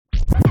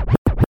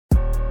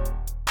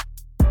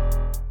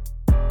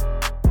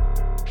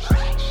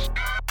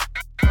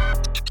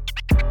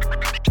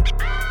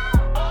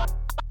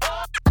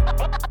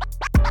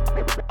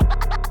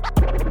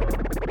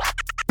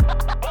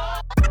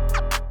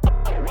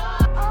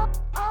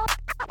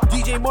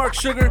DJ Mark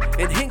Sugar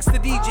and Hinks the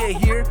DJ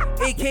here,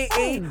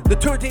 aka the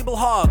Turntable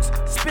Hogs,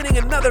 spinning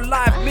another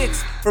live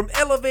mix from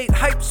Elevate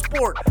Hype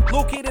Sport,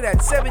 located at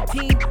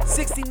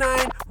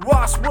 1769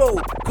 Ross Road,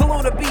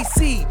 Kelowna,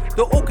 BC,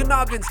 the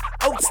Okanagan's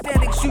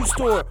outstanding shoe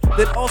store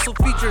that also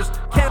features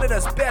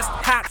Canada's best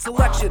hat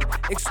selection,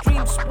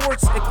 extreme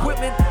sports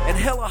equipment, and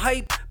hella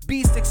hype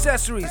beast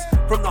accessories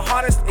from the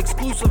hottest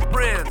exclusive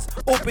brands.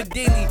 Open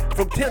daily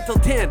from 10 till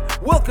 10.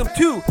 Welcome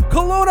to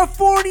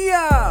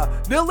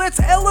Kelownafornia. Now let's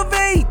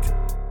elevate.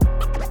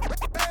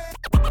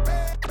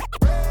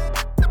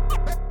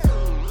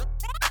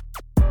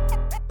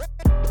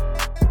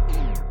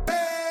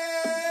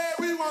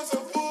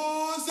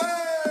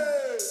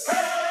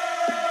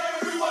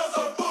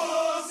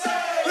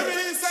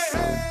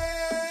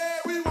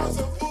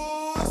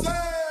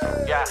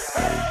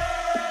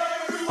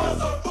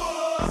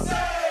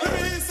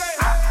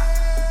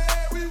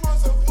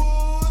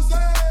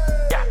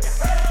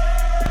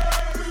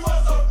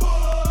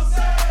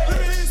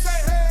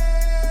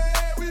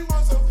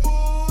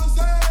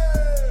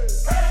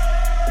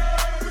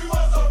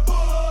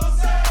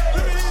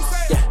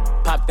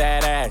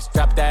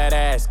 Drop that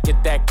ass,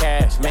 get that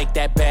cash, make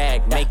that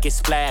bag, make it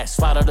splash.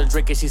 Swallow the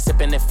drink and she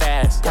sippin' it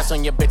fast. Press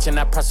on your bitch and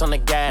I press on the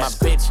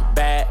gas. My bitch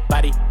bad,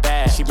 body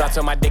bad. She bounce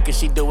on my dick and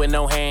she do it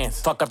no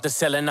hands. Fuck up the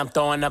ceiling, I'm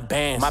throwing up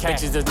bands. My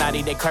bitches is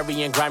naughty, they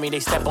curvy and grimy.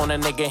 They step on a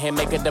nigga and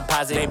make a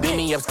deposit. They beat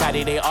me up,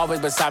 Scotty, they always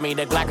beside me.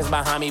 The Glock is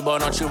behind me, boy,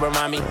 don't you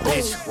remind me.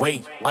 Bitch,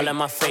 wait, all in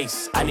my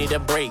face. I need a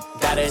break,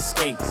 gotta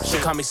escape. She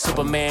call me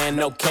Superman,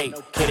 no cape.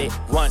 Hit it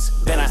once,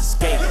 then I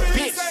skate.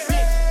 Bitch.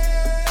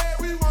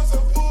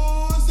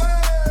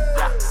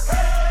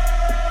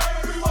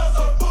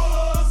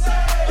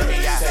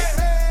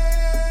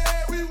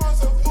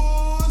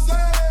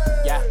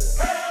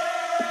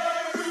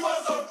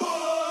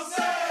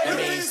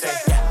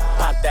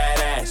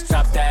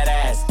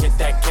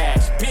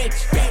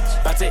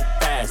 Bounce it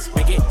fast,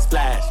 make it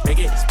splash,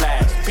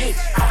 bitch.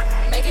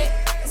 Make it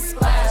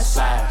splash,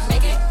 splash.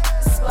 Make it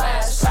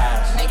splash,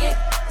 Splash. Make it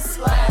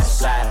splash,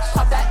 Splash.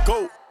 Pop that.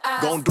 Go.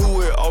 Gon'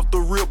 do it off the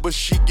rip, but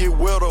she get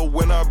wetter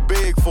when I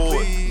beg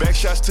for it. Back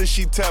shots till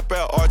she tap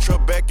out, arch her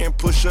back and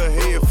push her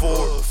head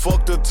forward.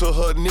 Fucked her till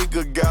her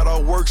nigga got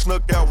her work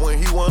snuck out when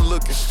he wasn't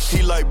looking.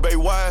 He like, babe,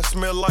 why I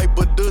smell like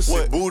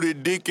Badussy? Booty,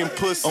 dick, and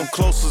pussy. I'm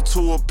closer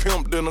to a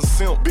pimp than a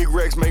simp. Big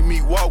racks make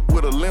me walk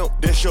with a limp.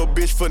 That's your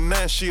bitch for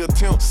now, she a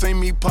temp. See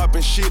me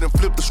popping shit and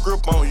flip the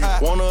script on you.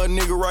 Want a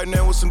nigga right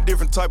now with some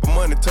different type of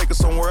money. Take her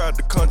somewhere out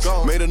the country.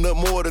 Made enough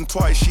more than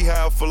twice, she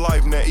high for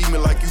life. Now eat me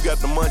like you got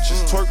the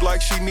munchies. Twerk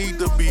like she need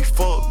to be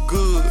fuck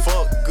good.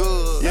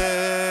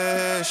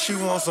 Yeah, she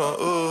wants some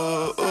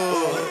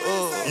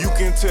You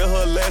can tell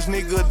her last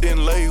nigga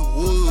didn't lay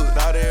wood.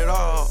 Not at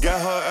all.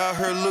 Got her out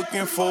here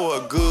looking for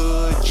a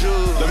good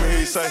judge. Let me hear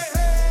you say.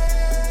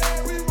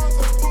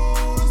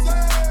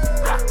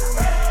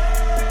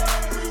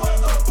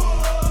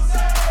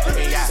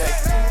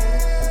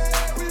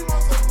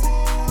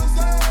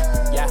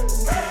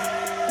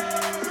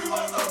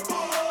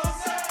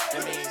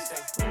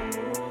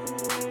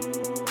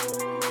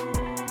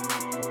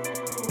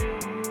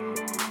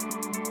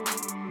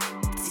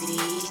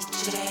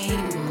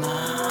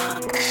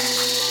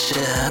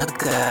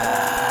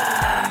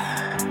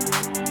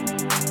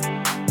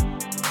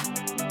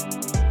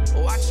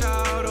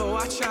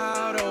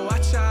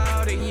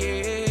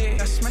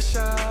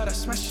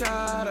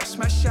 I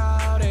smash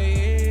out,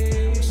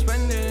 yeah.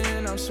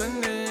 I'm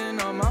spending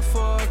on my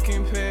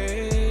fucking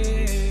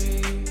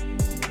pay.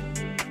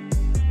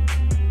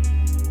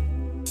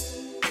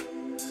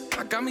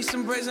 I got me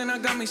some braids and I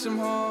got me some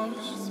hoes.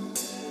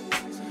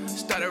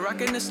 Started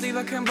rocking the sleeve,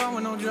 I can't buy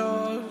with no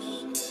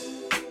jaws.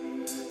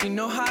 You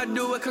know how I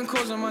do it, can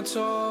close on my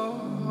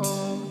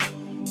toes.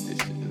 This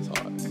shit is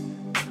hard.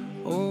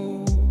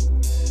 Ooh.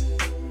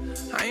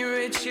 I ain't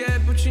rich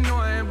yet, but you know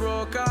I ain't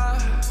broke,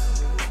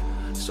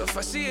 So if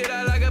I see it,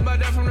 I like it, buy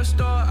that from the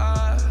store,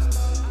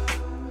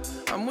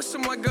 I'm with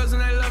some white girls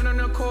and they love them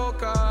to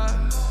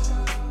coca.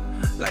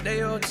 Like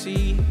they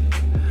OT,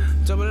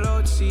 double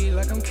OT,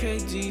 like I'm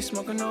KD,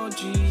 smoking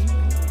OG.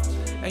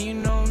 And you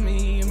know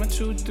me, and my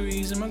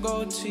 2-3s and my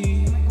gold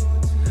tee.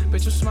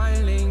 Bet you're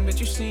smiling,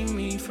 bet you see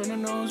me from the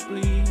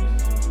nosebleed.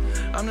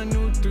 I'm the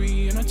new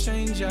 3 and I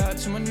change out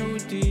to my new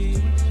D.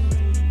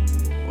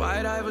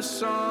 White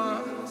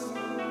Iverson.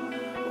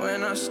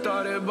 When I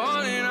started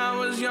balling, I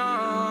was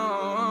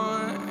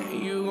young.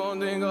 You gon'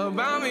 think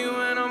about me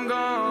when I'm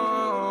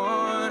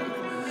gone.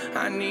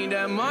 I need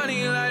that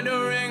money like the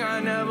ring I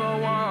never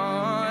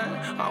won.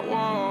 I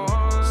want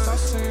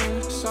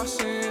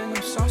saucing, I'm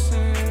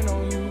saucing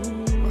on you.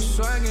 I'm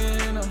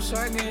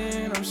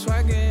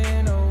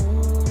swagging,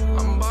 oh.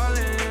 I'm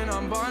ballin',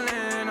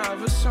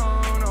 I've a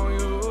song on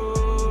you.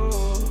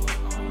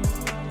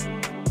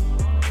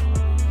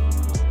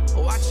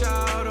 Watch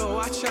out, oh,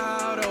 watch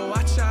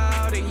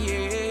out,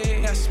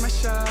 yeah. I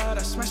smash out,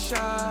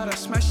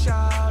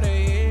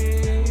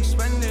 yeah.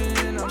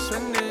 I'm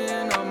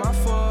spending on my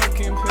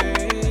fucking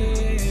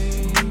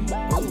pay.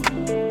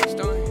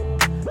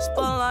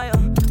 Spotlight,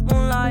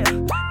 moonlight,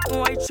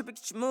 white trippin',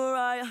 get your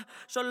Mariah.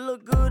 Shawty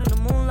look good in the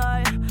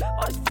moonlight.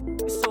 All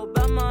these is so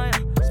bad, my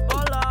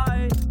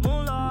spotlight,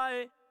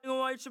 moonlight. Nigga,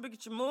 why you tripping?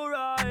 Get your mood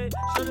right.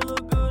 Shawty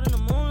look good in the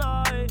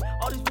moonlight.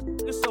 All these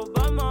is so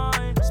bad,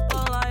 my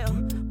spotlight,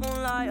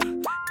 moonlight.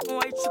 Nigga,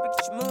 why you tripping?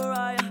 Get your mood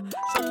right.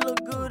 Shawty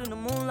look good in the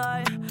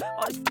moonlight.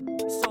 All these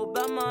is so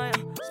bad, my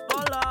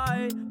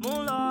spotlight,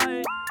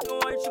 moonlight. Nigga,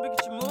 why you tripping?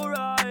 Get your mood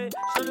right.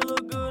 Shawty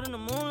look good in the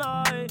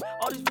moonlight.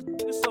 All these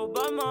is so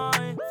bad,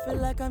 my. Feel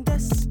like I'm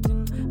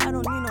destined. I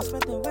don't need no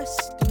Smith and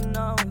Weston,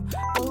 no.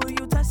 But who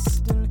you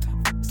testing?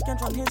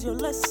 Scantron, here's your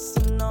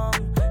lesson, no.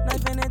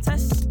 Knife and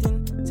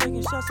testing.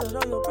 Taking shots at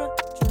all your breath,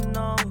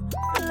 no.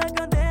 Feel like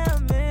I'm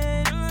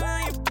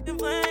damaged. You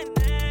playing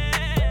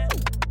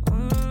it.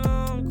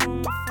 I'm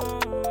coming from,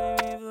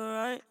 make it feel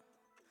right.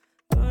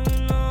 Do you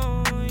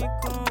know you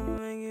come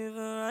make it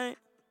feel right?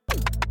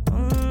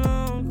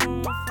 I'm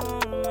coming from,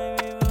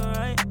 make it feel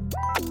right.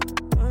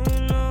 Do you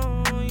know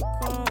you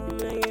come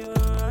make it feel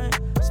right?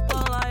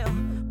 Spotlight,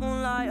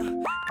 moonlight.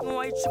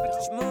 Why you tripping?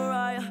 Get your mood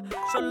right.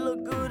 Shawty look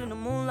good in the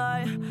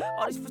moonlight.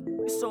 All these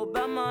is so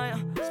bad, my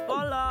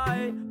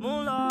spotlight,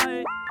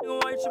 moonlight. Nigga,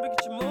 why you tripping?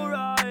 Get your mood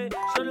right.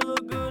 Shawty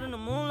look good in the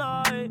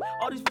moonlight.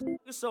 All these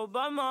is so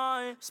bad,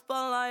 my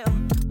spotlight,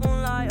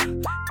 moonlight.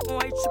 Nigga,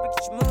 why you tripping?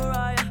 Get your mood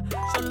right.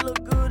 Shawty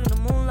look good in the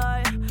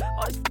moonlight.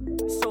 All these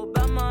is so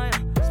bad, my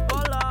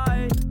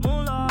spotlight,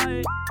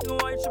 moonlight. Nigga,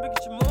 why you tripping?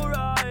 Get your mood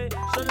right.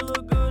 Shawty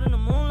look good in the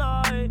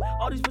moonlight.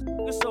 All these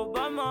is so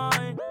bad, my.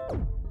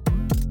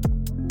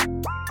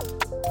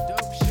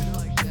 Dope shit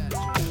like that.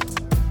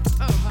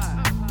 Oh, hi.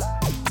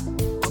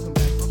 Welcome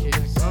back,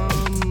 kids.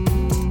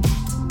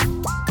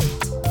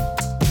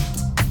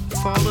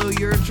 Follow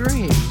your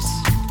dreams.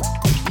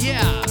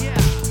 Yeah.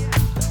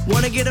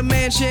 Wanna get a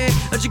mansion,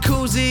 a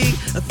jacuzzi,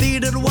 a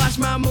theater to watch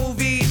my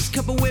movies,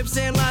 couple whips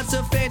and lots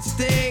of fancy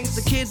things.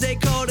 The kids they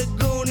call the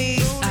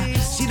Goonies. I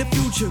see the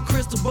future,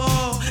 crystal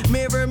ball,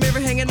 mirror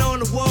hanging on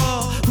the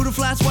wall. Who the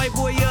flyest white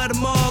boy of the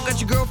mall? Got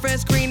your girlfriend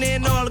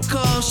screening all the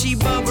calls. She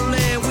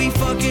bubbling, we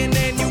fucking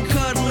and you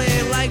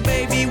cuddling. Like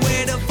baby,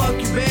 where the fuck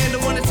you been?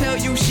 Don't wanna tell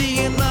you she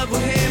in love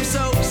with him.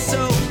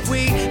 So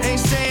we ain't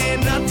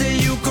saying nothing.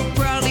 You could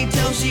probably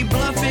tell she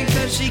bluffing,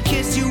 cause she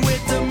kissed you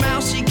with the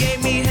mouth. She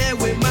gave me head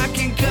with my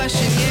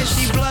concussion. Yeah,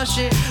 she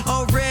blushing,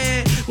 all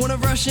red. Wanna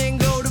rush and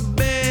go to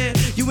bed.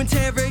 You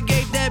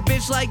interrogate that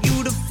bitch like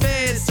you the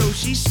fed. So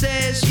she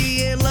says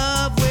she in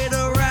love with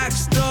a rock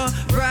star.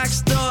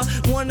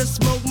 Wanna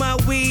smoke my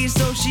weed,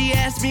 so she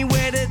asked me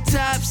where the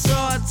tops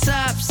are.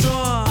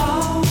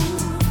 Oh,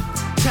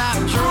 top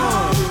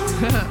drawer.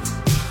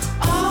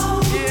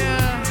 Oh,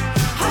 yeah.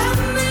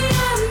 Honey,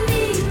 I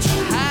need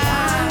you.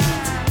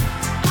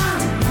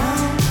 I'm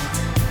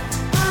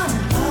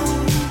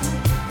low.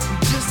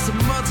 Just a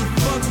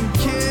motherfucking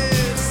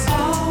kiss.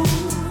 Oh.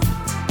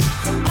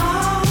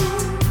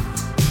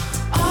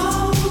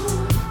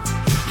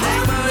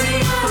 Make money,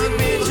 fuck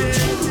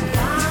bitches.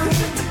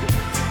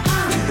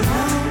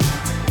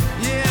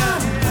 Yeah,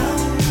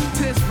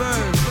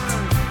 Pittsburgh.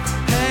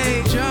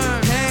 Hey, John.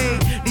 Hey,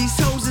 these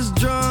hoes is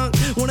drunk.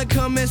 Wanna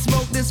come and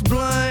smoke this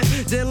blunt?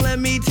 Then let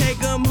me take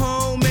them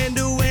home and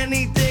do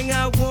anything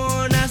I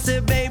want. I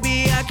said,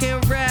 baby, I can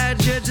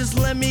ride ya. Just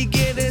let me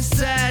get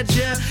inside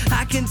ya.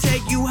 I can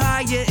take you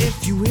higher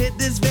if you hit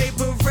this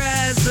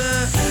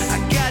vaporizer. I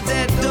got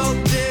that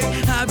dope dick,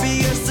 I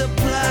be a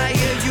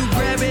supplier. You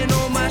grabbing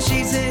on my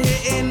sheets and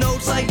hitting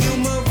notes like you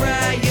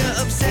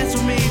Mariah. Obsessed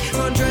with me,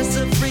 undress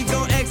a freak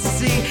on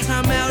ecstasy.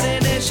 I'm out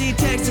and then she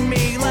texting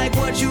me like,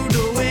 what you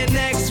doing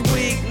next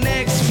week?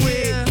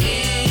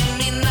 Hear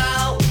me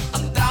now,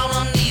 I'm down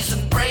on knees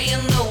and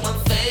praying, though my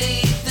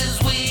faith is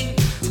weak.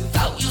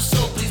 Without you,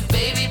 so please,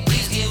 baby,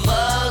 please give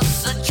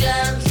us a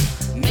chance.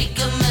 Make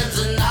amends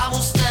and I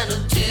will stand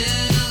up to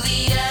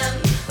the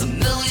end. A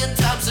million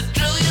times, a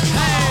trillion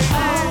times.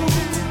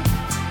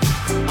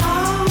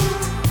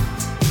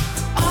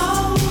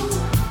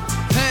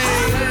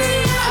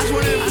 Hey, I just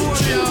wanna inform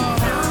y'all,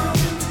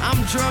 I'm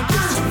drunk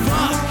as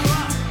fuck.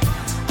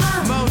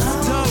 Most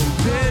dope,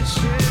 bitch.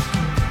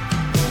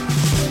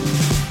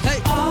 Hey,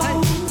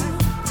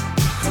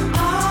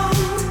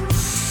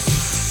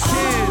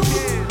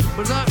 kids,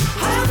 what's up?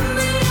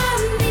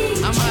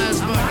 I'm high as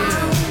fuck,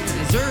 yeah.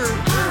 Dessert.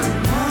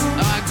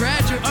 I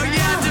graduated. Oh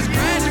yeah, I just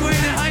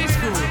graduated high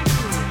school.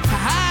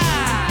 Ha-ha.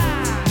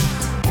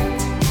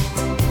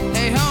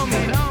 Hey,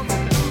 homie.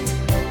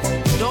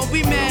 Don't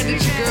be mad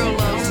that your girl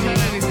loves me.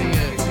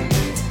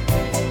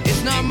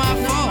 It's not my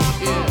fault.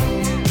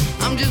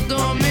 I'm just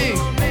doing me.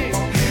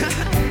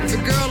 If a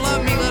girl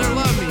love me, let her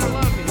love me.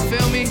 You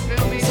feel me?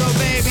 So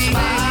baby,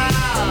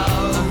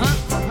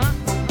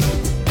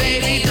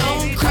 baby,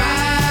 don't cry.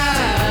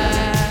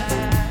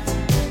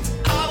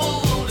 I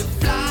will only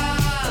fly.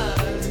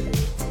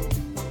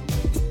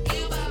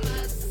 You by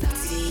my side.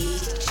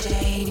 DJ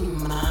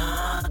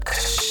Mark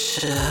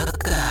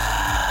Sugar.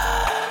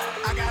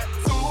 I got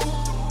two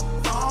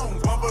phones,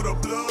 one for the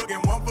plug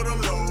and one for the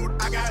load.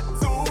 I got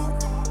two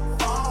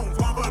phones,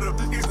 one for the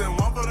blickies and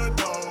one for the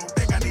dough.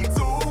 Think I need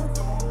two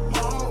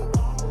more.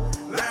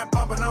 Line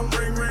popping, I'm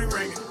ring,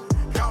 ringing.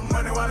 Count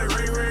money while they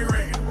ring,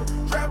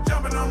 ringing. Trap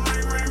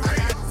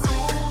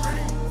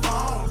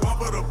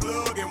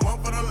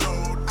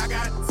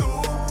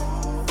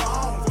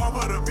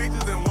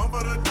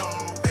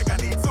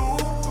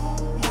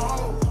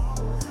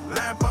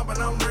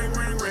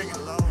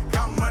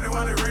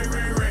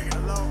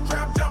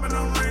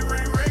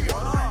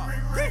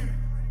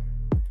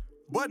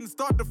and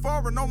start the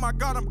foreign. Oh my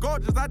God, I'm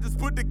gorgeous. I just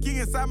put the key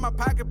inside my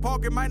pocket.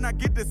 Might not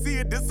get to see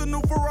it. This a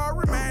new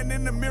Ferrari. Man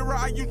in the mirror,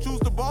 how you choose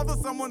to bother?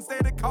 Someone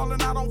started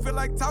calling. I don't feel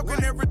like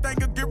talking. Everything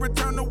will get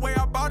returned the way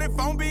I bought it.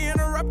 Phone be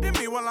interrupting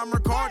me while I'm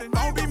recording.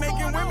 Phone be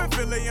making women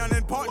feel they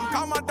unimportant.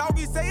 Call my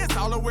doggy, say it's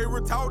all the way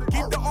retarded.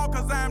 Keep the all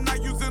cause I am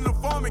not using the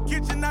form. In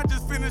kitchen, I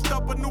just finished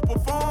up a new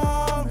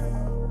perform.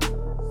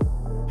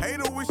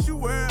 Hater, wish you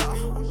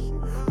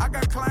well. I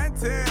got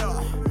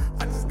clientele.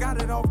 I just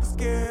got it off the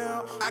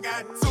scale. I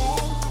got 2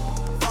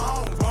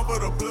 phones, one for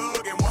the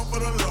plug and one for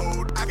the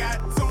load. I got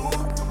 2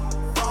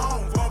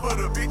 phones, one for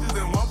the bitches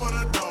and one for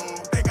the dough.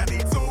 Think I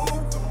need 2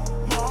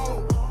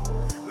 more.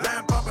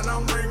 Line popping,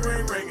 I'm ring,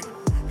 ring, ringing.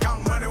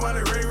 Count money while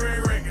it ring,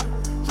 ring,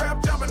 ringing.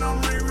 Trap jumping, I'm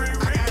ring, ring,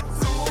 ringing. I got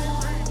 2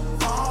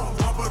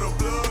 phones, one for the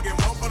plug and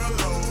one for the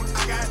load. I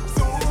got 2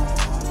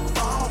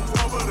 phones,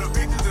 one for the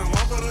bitches and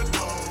one for the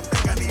dough.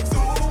 Think I need 2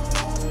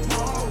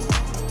 more.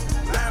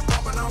 Line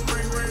popping, I'm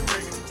ring, ring,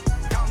 ringing.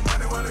 Count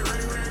money while it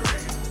ring, ring,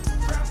 ringing.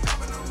 Trap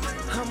jumping, I'm ring,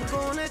 ring. I'm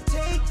gonna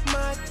take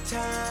my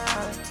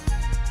time.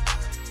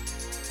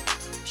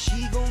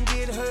 She gon'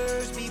 get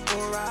hers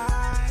before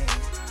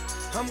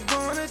I'm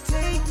gonna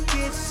take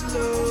it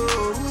slow.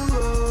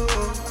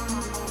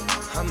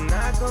 I'm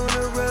not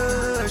gonna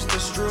rush the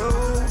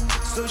stroke,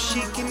 so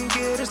she can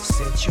get a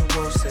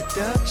sensual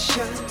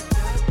seduction.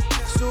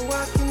 So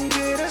I can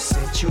get a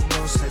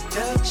sensual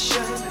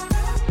seduction.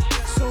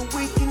 So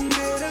we can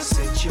get a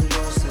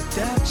sensual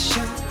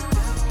seduction.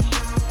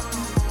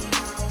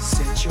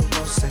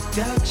 Sensual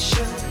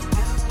seduction.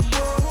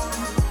 Whoa,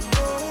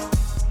 whoa.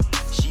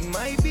 She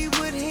might be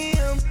with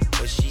him,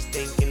 but she's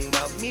thinking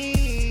about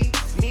me,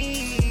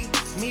 me,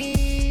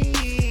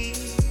 me.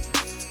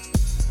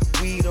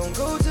 We don't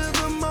go to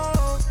the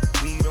mall,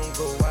 we don't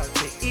go out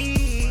to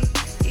eat,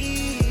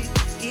 eat.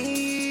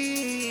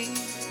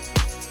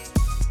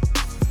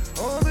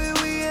 All that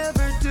we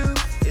ever do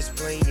is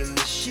play in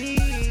the sheets.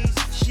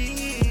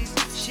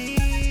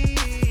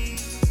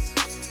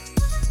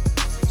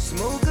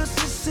 Smoke us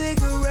a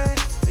cigarette,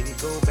 then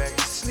go back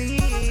to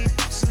sleep.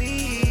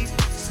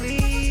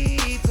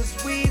 Cause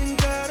we done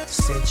got a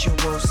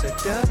sensual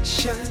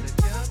seduction.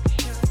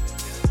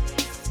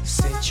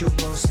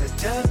 Sensual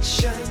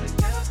seduction.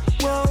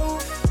 Whoa.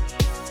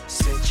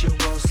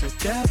 Sensual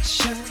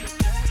seduction.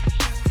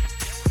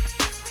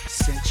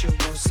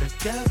 Sensual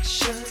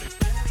seduction.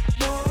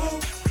 Whoa.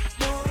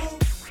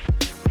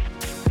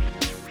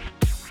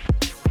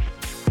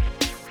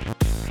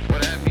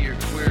 What happened to your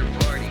queer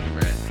party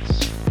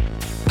friends?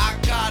 I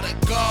got a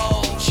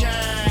gold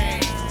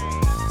chain.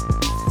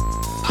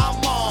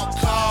 I'm on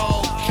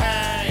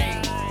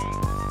cocaine.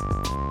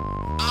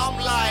 I'm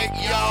like,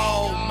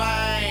 yo,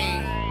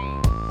 man.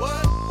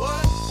 What?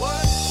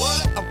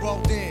 I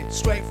rolled in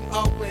straight from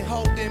Oakland,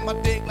 holding my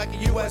dick like a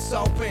US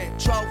Open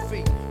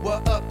trophy.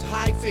 What up to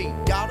hyphy?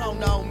 Y'all don't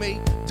know me.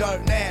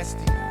 Dirt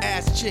nasty,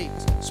 ass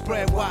cheeks,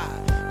 spread wide,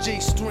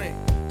 G-string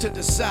to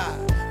the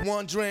side.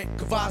 1 drink,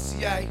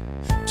 Cavassier.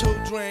 2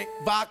 drink,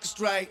 vodka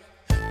straight.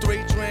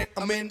 3 drink,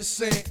 I'm in the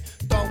sink.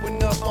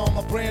 Throwing up on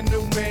my brand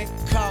new mink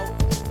coat.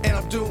 And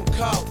I'm doing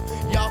coke.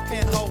 Y'all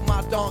can't hold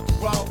my donkey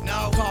road.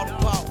 No, call the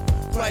Pope.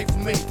 Pray for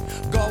me.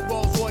 Go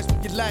Rolls Royce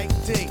with your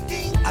lady.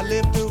 I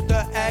lived through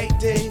the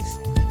 80s.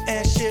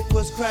 And shit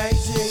was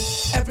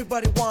crazy.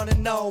 Everybody wanna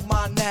know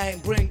my name.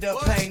 Bring the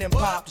pain and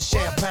pop the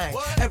champagne.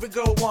 Every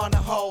girl wanna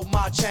hold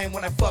my chain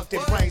when I fuck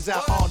their brains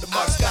out on the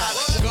Mustang. I got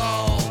a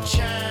gold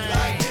chain.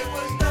 Like it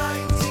was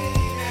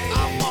 1980.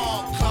 I'm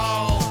on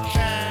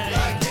cocaine.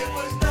 Like it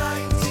was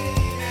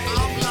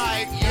 1980. I'm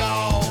like,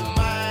 yo,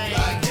 man.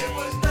 Like it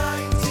was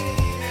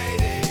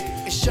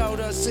 1980. It sure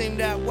does seem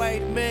that way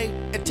to me.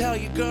 And tell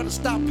your girl to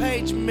stop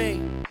paging me.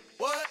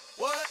 What?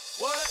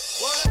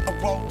 I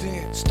rolled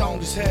in,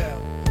 stoned as hell.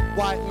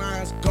 White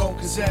lines, gold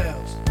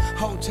gazelles.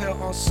 Hotel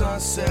on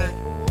Sunset.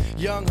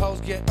 Young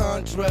hoes get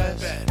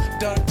undressed.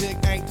 Dirt dick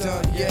ain't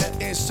done yet.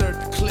 Insert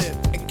the clip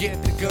and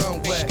get the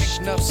gun wet.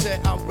 Enough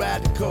said I'm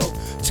radical.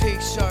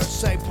 T-shirt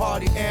say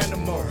party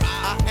animal.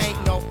 I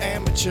ain't no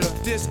amateur.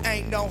 This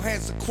ain't no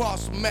hands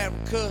across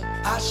America.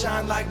 I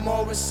shine like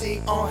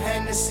Morrissey on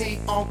Hennessy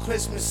on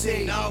Christmas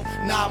Eve. No,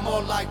 not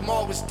more like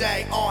Morris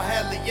Day on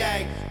Hella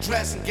Yay.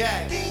 Dressing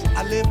gay.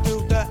 I lived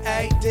through the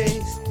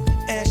 80s.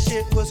 And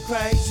shit was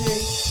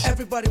crazy.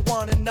 Everybody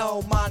wanna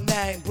know my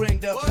name. Bring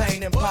the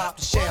pain and pop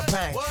the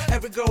champagne.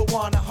 Every girl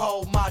wanna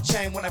hold my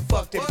chain when I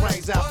fuck their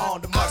brains out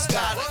on the Mustang.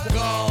 I got a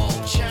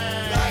gold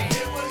chain. Like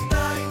it was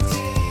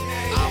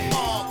 1980. I'm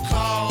on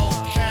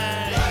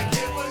cocaine. Like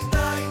it was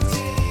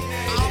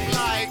 1980. I'm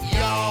like,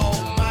 yo,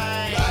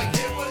 man. Like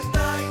it was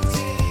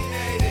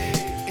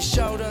 1980. It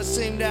sure does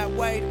seem that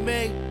way to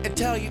me. And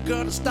tell your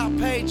girl to stop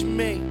paging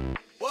me.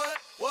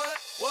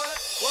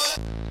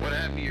 What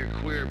happened to your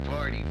queer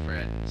party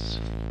friends?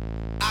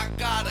 I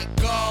got a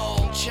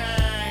gold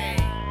chain.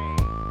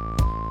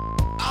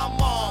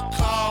 I'm on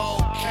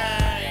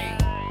cocaine.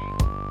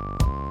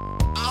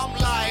 I'm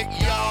like,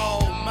 yo,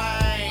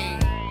 man.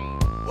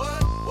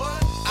 What?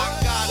 I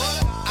got a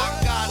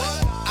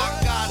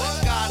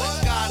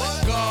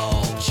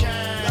gold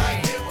chain.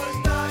 Like it was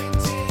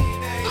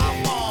 1980.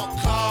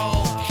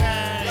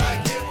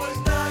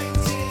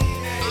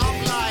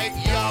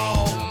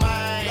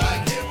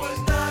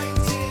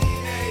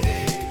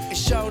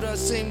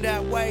 seem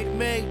that way to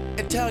me.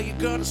 And tell your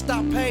girl to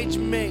stop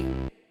paging me.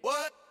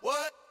 What?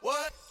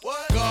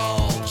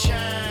 Gold chain.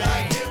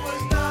 Like it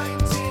was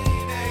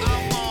 1980.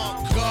 I'm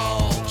on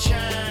gold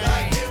chain.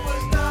 Like it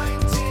was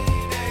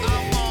 1980.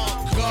 I'm on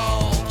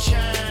gold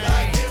chain.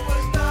 Like it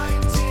was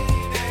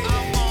 1980.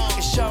 I'm on.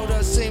 It sure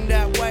does seem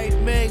that way to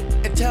me.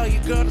 And tell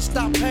your girl to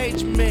stop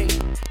paging me.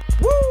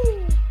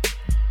 Woo!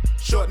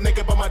 Short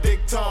nigga, but my dick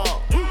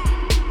tall.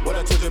 What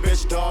I told your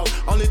bitch, dog.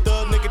 Only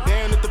thug nigga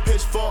down at the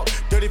pitchfork.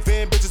 Dirty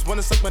van bitches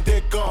wanna suck my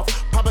dick off.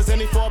 Papa's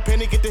any for a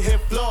penny, get the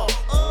hit floor.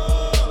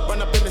 Run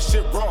up in the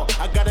shit raw.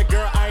 I got a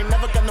girl, I ain't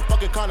never got no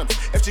fucking condoms.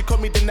 If she caught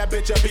me, then that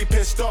bitch, I be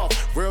pissed off.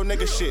 Real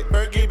nigga shit.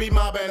 Berkey be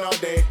mobbing all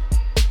day.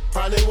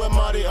 Probably with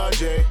Marty or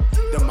Jay.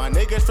 Them my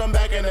niggas from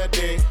back in the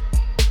day.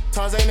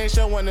 Tarzan ain't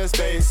showing his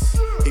face.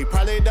 He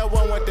probably the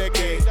one with the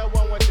K.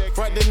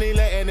 Front the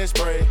needle in his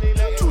spray.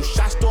 2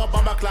 shots to a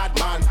bomber clad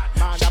man.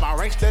 Shabba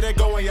ranks, let it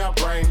go in your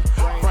brain.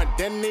 Front,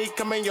 then he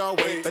coming your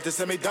way. Better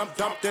send me dump,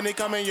 then he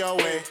coming your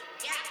way.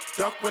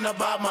 Duck when the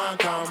bad man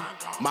come.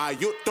 My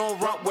youth don't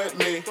rock with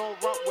me.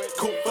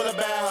 Coop full of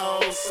bad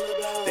hoes.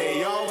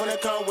 They all wanna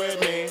come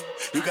with me.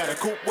 You got a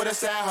coupe with a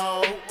sad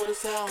hoe.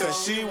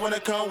 Cause she wanna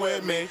come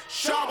with me.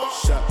 Shabba.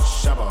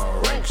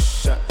 Shabba ranks.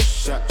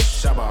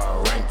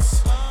 Shabba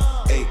ranks.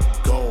 8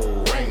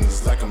 gold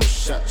rings like I'm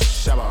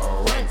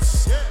Shabba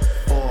ranks.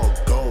 4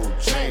 gold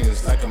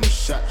chains like I'm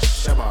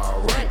Shabba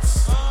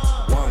ranks.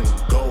 1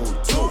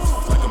 gold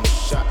tooth like I'm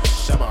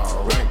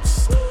Shabba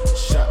ranks.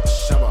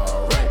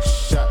 Shabba ranks.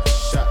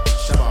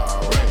 Shabba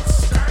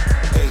ranks.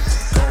 8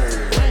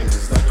 gold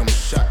rings like I'm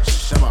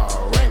Shabba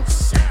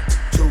ranks.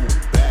 2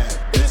 bad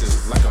bitches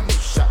like I'm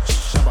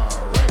Shabba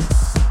ranks.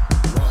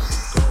 1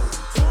 gold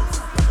tooth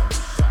like I'm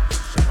Shabba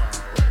ranks.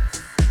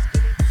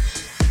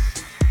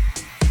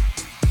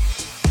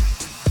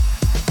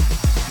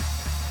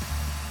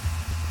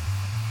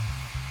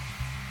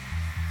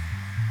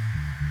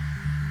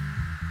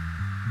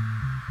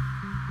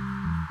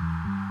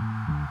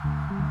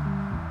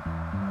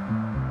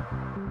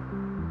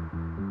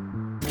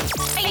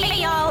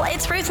 Hey y'all,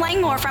 it's Ruth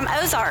Langmore from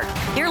Ozark.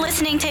 You're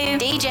listening to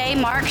DJ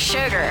Mark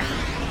Sugar.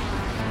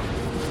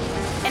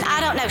 And I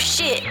don't know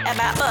shit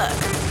about Buck.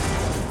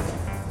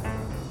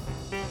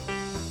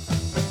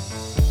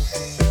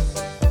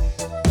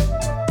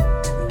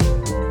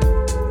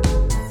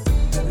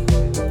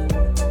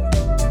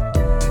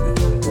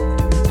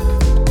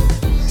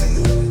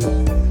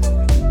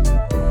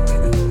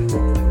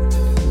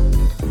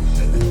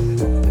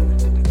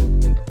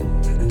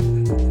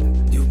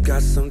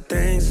 Some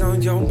things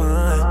on your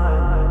mind.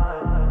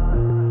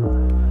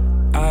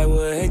 I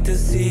would hate to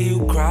see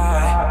you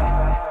cry.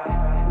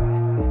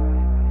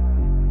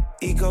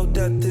 Ego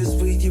death is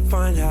where you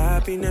find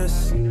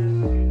happiness.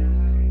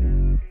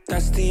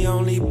 That's the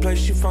only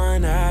place you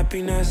find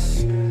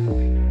happiness.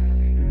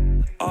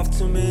 Off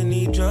too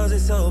many drugs,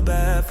 it's so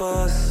bad for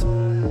us.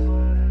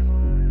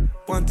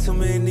 One too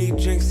many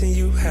drinks and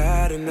you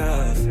had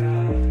enough.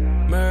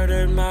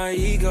 Murdered my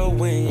ego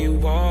when you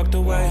walked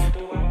away.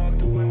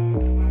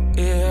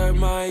 It hurt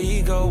my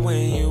ego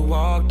when you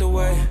walked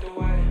away.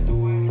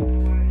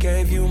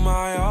 Gave you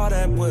my all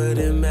that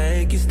wouldn't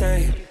make you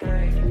stay.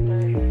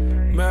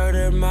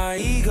 Murdered my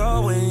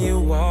ego when you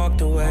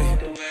walked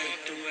away.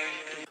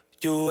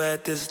 You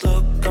had this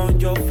look on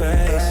your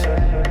face.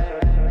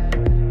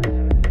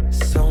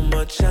 So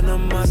much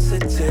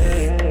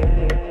animosity.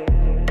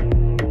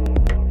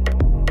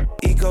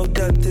 Ego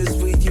death is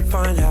where you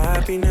find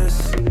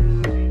happiness.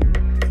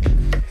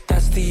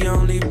 That's the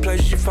only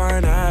place you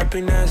find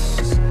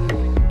happiness.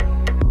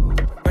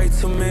 Way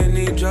too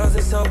many drugs,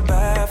 it's so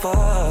bad for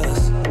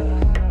us.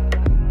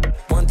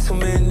 One too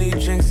many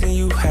drinks and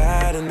you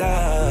had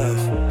enough.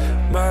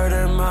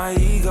 Murdered my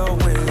ego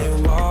when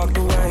you walked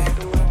away.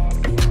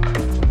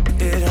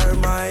 It hurt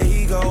my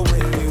ego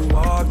when you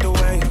walked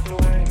away.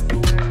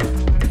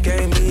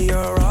 Gave me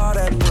your all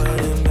that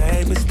wouldn't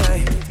make me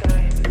stay.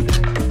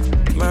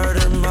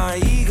 Murdered my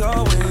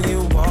ego when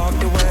you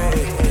walked away.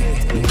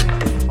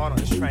 Hold on,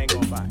 this train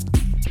going by.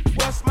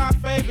 What's my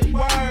favorite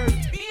word?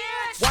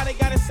 Bitch. Why they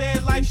gotta say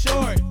it like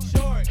short?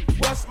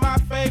 What's my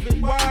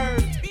favorite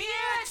word?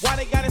 Bitch. Why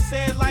they gotta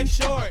say it like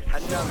short?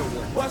 Another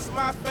one. What's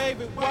my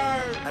favorite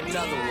word?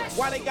 Another one.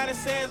 Why they gotta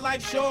say it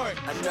like short?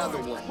 Another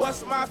one.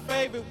 What's my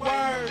favorite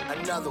word?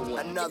 Another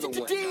one. Another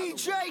one.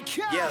 DJ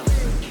Khaled.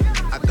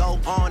 Yeah, I go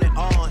on and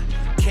on.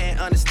 Can't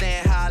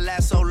understand how I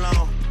last so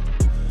long.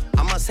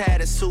 I must have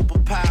the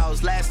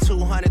superpowers. Last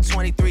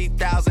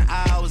 223,000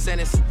 hours,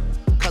 and it's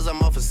cause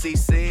I'm off of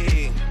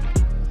CC.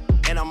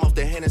 And I'm off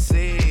the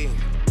Hennessy.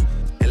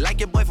 And like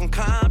your boy from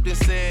Compton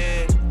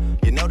said,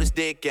 you know this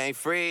dick ain't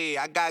free.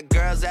 I got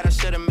girls that I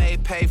should've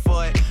made pay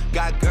for it.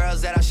 Got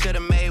girls that I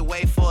should've made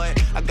wait for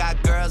it. I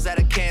got girls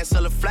that'll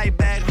cancel a flight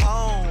back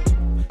home.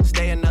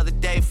 Stay another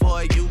day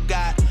for it. You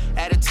got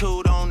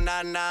attitude on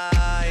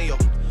 99, yo.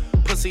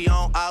 Pussy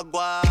on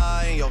agua,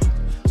 and yo.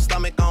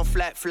 Stomach on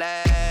flat,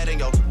 and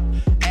yo.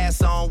 Ass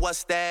on,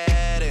 what's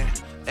that?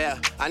 And yeah,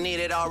 I need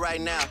it all right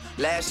now.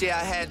 Last year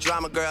I had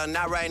drama, girl,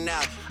 not right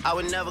now. I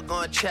would never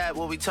go and chat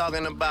what we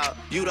talking about.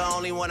 You the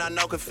only one I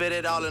know could fit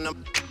it all in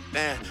them.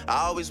 Man,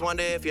 I always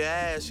wonder if you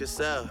ask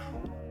yourself,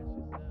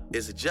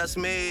 is it just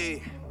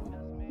me?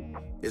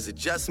 Is it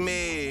just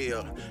me?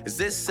 Or is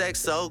this sex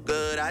so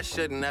good I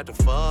shouldn't have to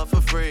fuck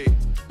for free?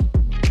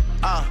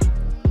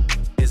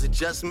 Is it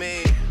just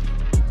me?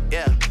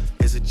 Yeah,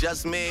 is it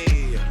just me?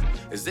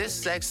 Is this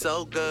sex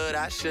so good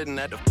I shouldn't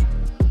have to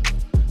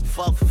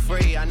fuck for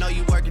free? I know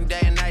you working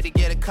day and night to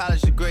get a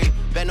college degree.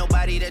 Bet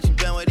nobody that you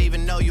been with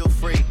even know you're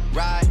free,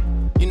 right?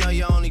 You know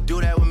you only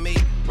do that with me,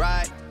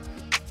 right?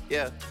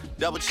 Yeah,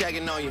 double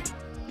checking on you.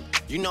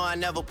 You know I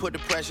never put the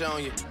pressure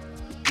on you.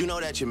 You know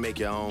that you make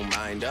your own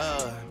mind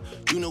up.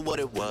 You knew what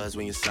it was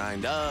when you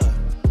signed up.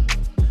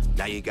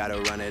 Now you gotta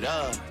run it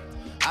up.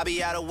 I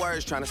be out of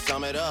words trying to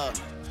sum it up.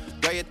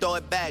 Girl, you throw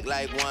it back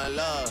like one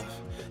love.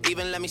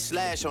 Even let me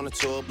slash on the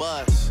tour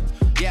bus.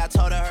 Yeah, I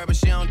told her, but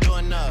she don't do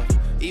enough.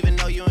 Even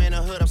though you in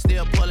the hood, I'm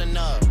still pulling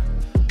up.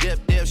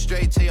 Dip,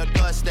 straight to your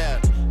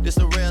doorstep. This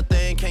the real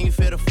thing, can you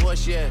feel the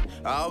force yet?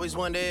 I always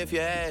wonder if you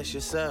ask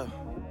yourself,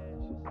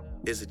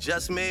 is it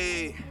just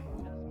me?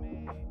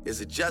 Is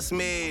it just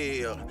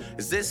me? Or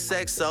is this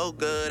sex so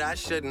good I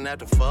shouldn't have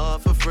to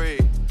fuck for free?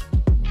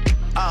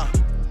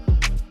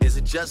 Is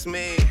it just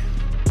me?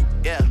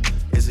 Yeah,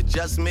 is it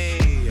just me?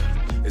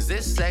 Is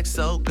this sex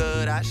so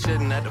good I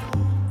shouldn't have to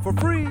for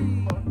free?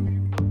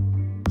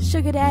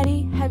 Sugar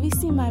daddy, have you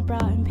seen my bra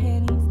and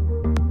panties?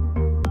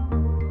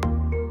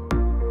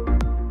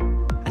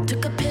 I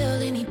took a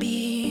pill in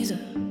Ibiza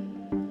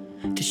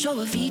to show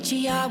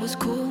Avicii I was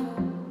cool.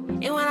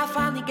 And when I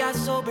finally got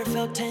sober,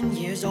 felt 10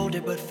 years older,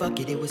 but fuck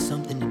it, it was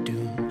something to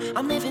do.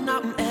 I'm living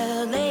out in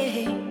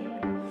LA.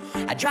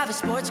 I drive a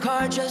sports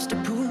car just to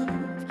prove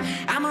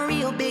I'm a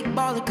real big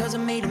baller, cause I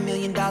made $1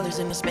 million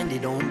and I spend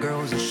it on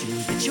girls and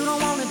shoes. But you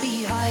don't wanna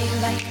be high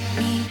like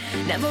me,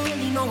 never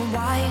really knowing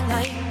why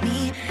like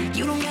me.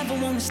 You don't ever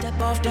wanna step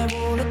off that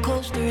roller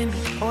coaster and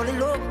be all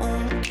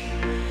alone.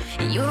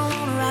 And you don't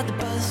wanna ride the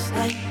bus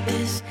like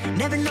this,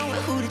 never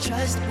knowing who to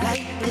trust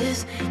like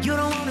this. You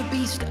don't wanna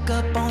be stuck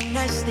up on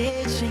that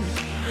stage singing,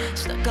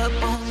 stuck up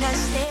on that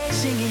stage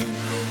singing.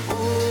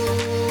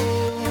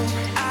 Oh,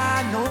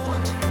 I know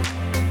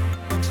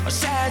a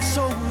sad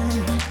soul,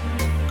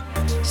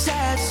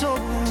 sad souls,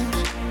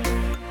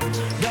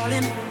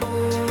 darling.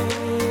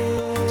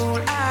 All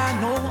I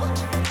know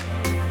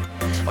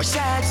are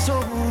sad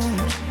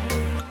souls,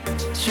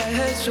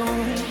 sad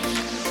souls.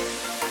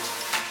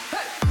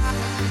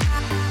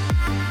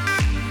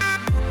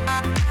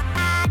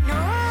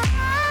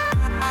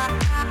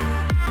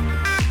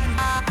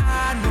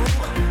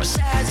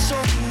 Sad soul.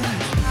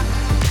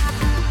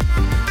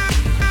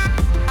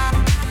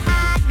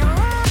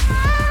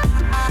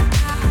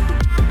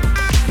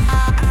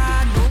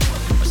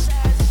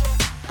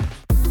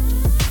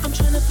 I'm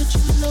trying to put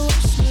you in the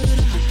worst mood.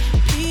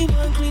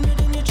 P1 cleaner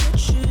than your church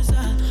shoes.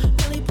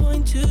 Only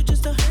point two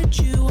just to hurt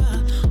you.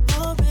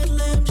 All red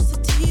lamb just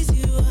to tease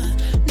you.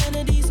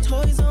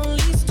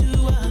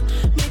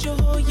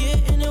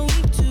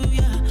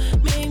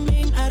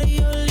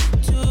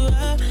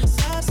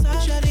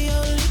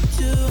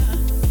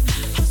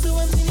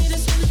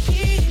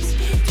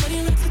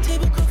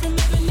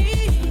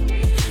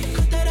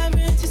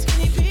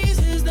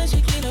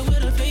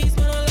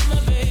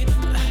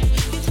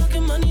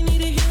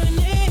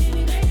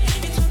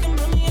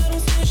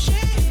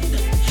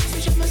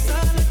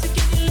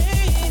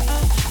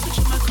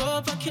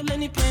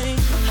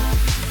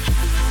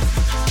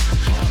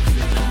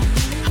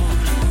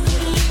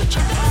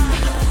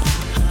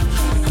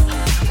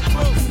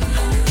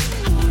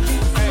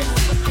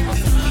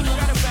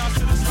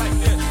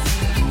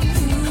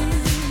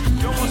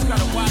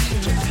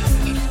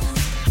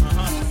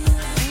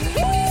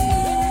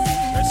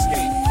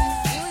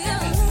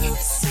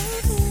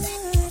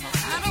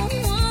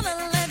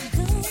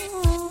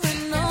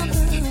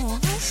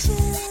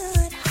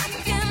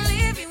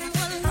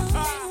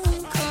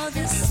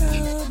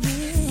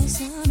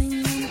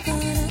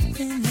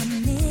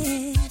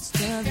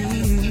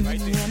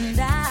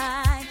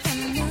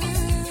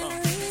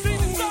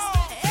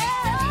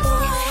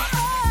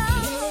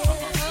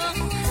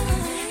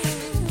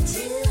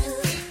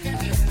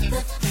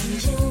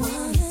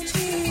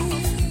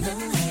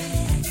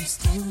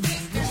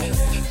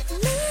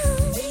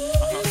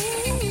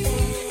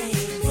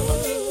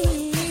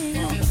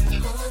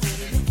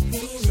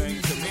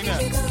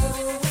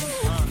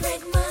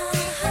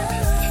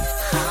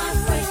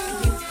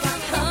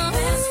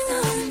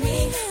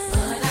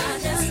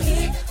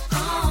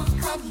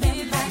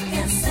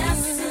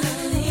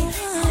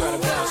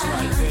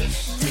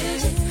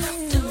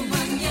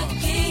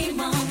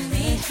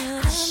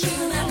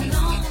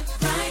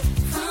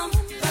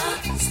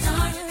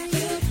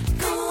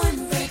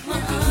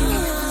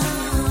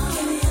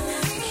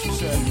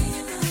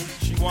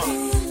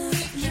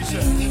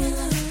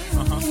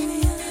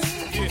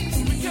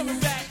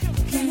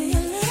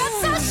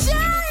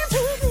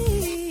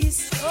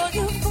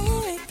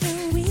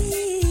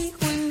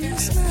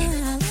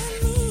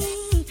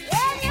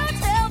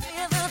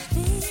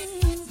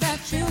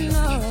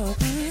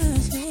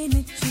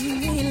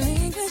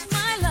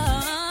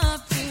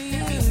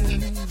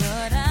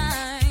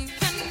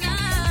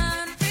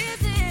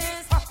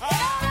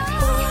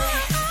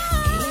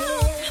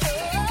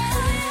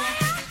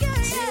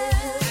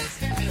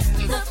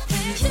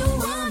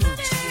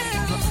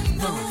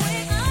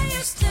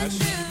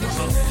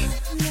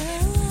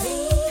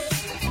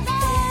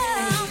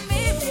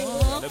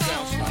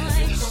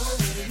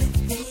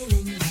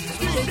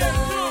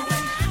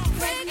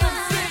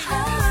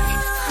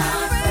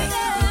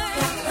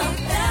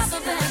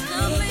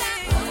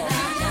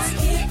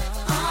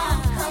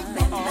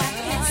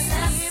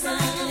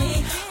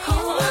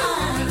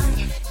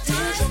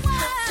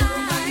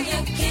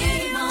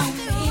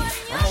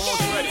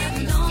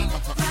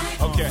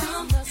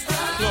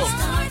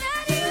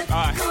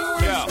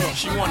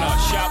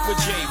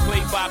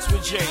 blocks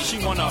with Jay.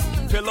 She wanna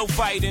pillow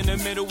fight in the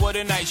middle of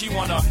the night. She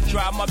wanna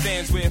drive my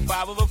Benz with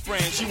 5 of her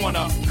friends. She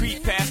wanna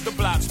creep past the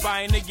block,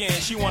 spying again.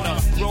 She wanna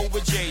roll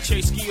with Jay,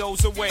 chase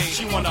skios away.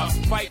 She wanna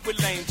fight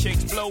with lame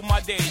chicks, blow my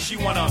day. She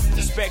wanna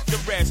respect the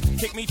rest,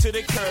 kick me to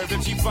the curb.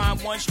 If she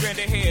find one strand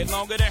of hair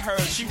longer than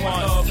hers, she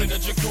want love in the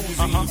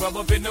jacuzzi, rub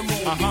up in the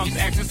movies,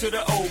 access to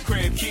the old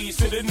crib, keys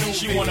to the new.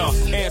 She wanna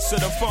answer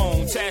the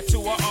phone,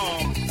 tattoo her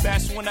arm.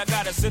 That's when I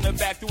gotta send her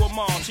back to her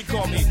mom. She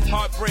called me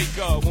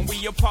heartbreaker. When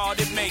we apart,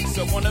 it makes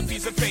her want a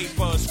piece of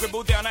paper.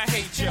 Scribble down, I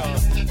hate ya.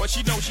 But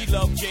she knows she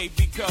love Jay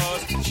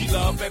because she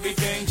love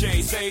everything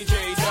Jay say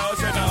Jay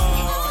does. And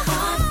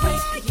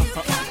heartbreaker, you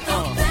got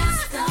the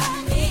best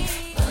of me,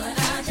 but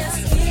I just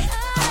keep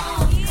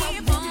on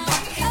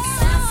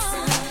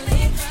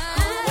incessantly.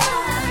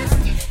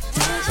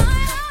 Did you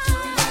have to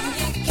run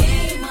your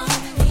game on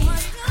me?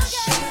 I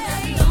should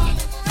have known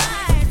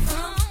right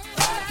from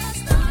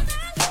first.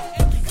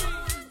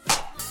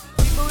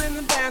 People in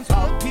the dance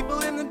hall, people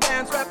in the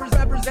dance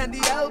represent the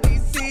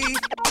LBC.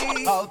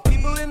 All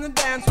people in the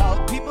dance hall,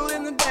 people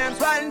in the dance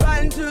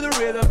riding to the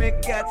rhythm,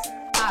 it gets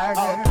harder.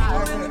 All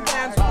people in the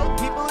dance hall,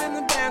 people in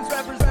the dance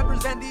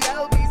represent the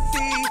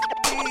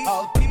LBC.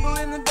 All people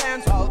in the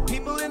dance hall,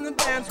 people in the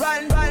dance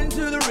riding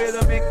to the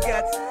rhythm, it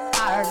gets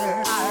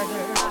harder.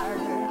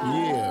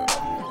 Yeah,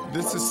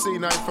 this is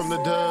C-Night from the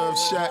Dove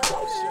Shack.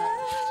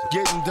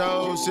 Getting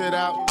those shit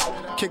out,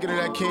 kicking it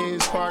at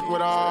Kings Park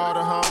with all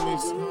the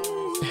homies.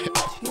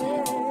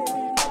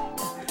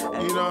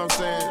 You know what I'm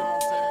saying?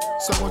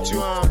 So won't you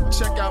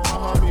check out my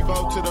homie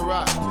Bo to the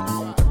Rock.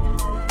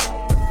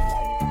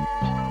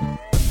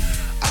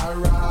 I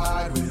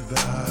ride with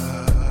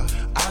her,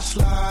 I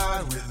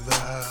slide with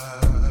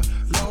her,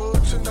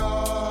 loads and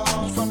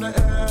dogs from the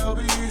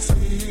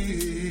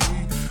LBC.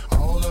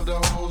 All of the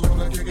hoes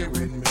wanna kick it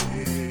with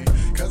me,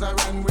 cause I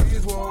run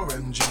with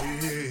Warren G.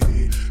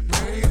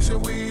 Brace your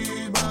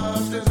weed,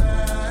 busters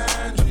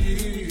and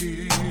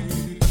G.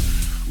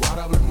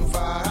 Water bloom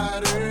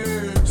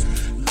fighters,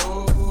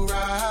 low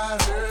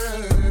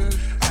riders,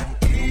 and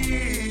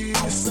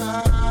east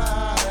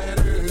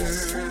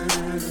siders.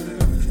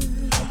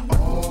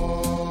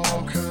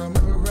 All come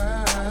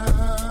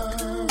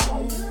around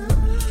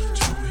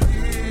to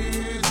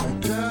hear the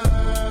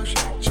Dove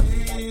Shack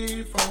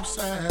G-Funk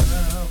sound.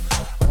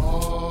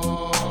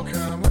 All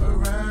come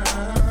around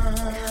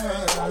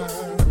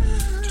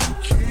to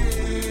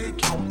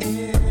kick it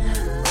in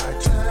my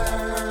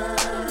town.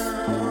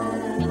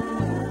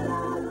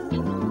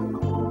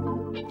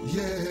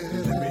 Yeah,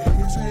 let me hear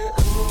you say,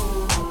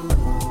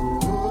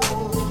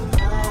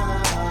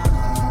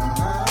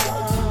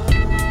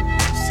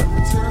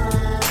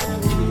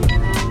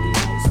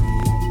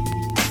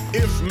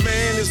 If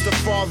man is the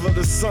father,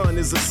 the sun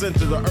is the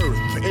center of the earth,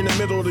 in the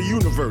middle of the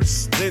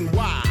universe, then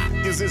why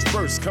is this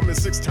verse coming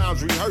 6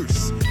 times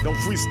rehearsed? Don't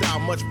freestyle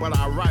much, but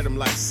I write them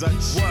like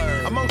such.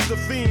 Word. Amongst the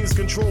fiends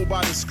controlled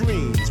by the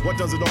screens, what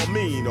does it all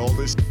mean, all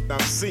this I'm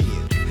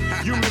seeing?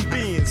 Human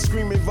beings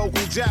screaming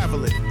vocal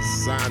javelins,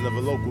 sign of a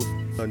local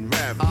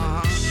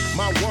unraveling.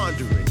 My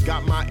wandering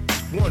got my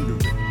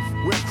wondering,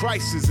 where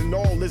Christ is in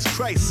all this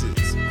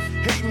crisis.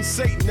 Hating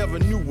Satan never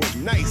knew what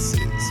nice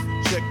is.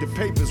 Check the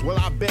papers, well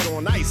I bet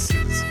on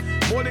ISIS.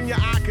 More than your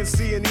eye can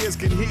see and ears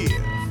can hear.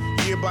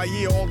 Year by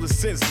year, all the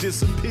sense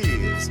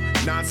disappears.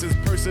 Nonsense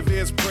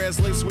perseveres, prayers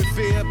laced with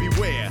fear.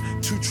 Beware,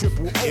 2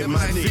 triple O. It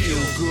might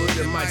feel good,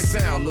 it might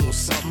sound a little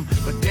something,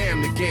 but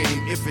damn the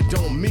game if it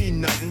don't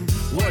mean nothing.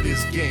 What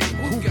is game?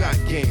 Who got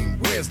game?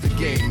 Where's the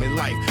game in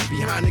life?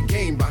 Behind the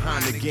game,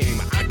 behind the game.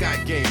 I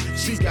got game,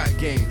 she got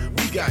game,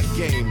 we got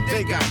game,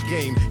 they got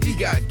game, he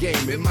got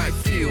game. It might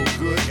feel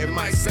good, it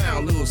might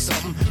sound a little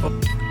something, but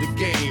the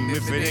game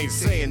if it ain't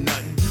saying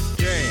nothing.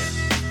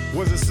 Damn,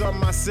 was it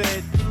something I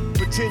said?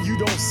 Pretend you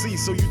don't see,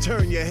 so you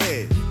turn your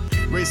head.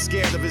 Race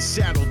scared of his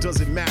shadow,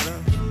 does it matter?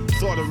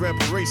 Thought of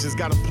reparations,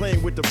 got him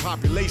playing with the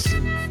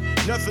population.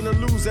 Nothing to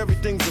lose,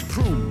 everything's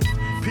approved.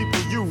 People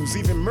use,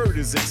 even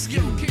murders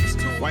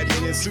excused. White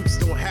men in suits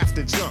don't have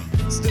to jump.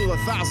 Still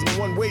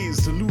 1,001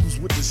 ways to lose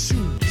with the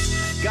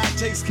shoes. God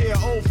takes care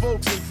of old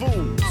folks and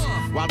fools,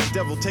 while the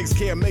devil takes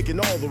care of making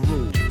all the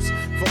rules.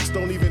 Folks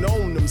don't even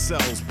own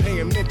themselves,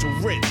 paying mental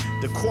rent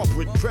to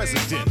corporate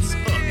presidents.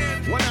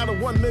 1 out of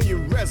 1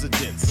 million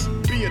residents.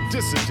 Be a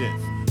dissident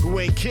who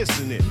ain't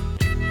kissing it.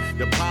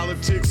 The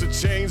politics of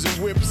chains and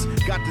whips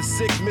got the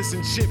sick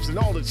missing chips and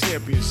all the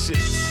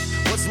championships.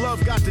 What's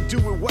love got to do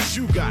with what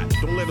you got?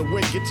 Don't let a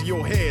win get to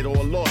your head or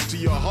a loss to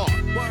your heart.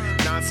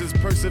 Nonsense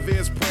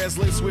perseveres, prayers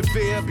laced with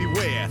fear.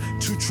 Beware,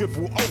 2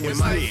 triple O is near. It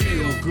might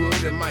feel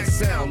good, it might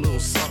sound a little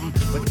something,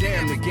 but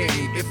damn the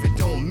game if it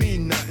don't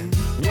mean nothing.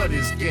 What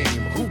is game?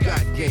 Who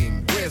got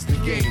game? Where's the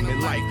game in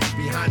life?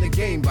 Behind the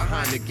game,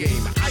 behind the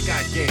game. I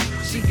got game,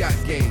 she got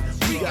game,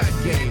 we got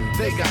game,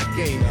 they got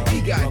game, he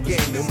got game.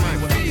 It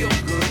might feel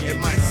good, it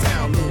might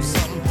sound a little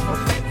something,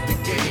 but the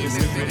game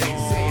if it ain't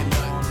saying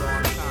nothing.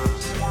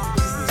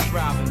 This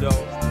driving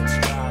though,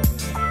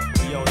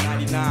 yo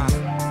 99.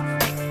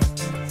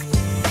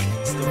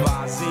 It's the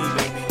Visine,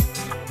 baby.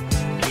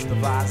 It's the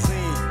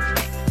Visine.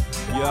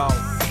 Yo,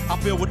 I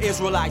feel what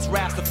Israelites,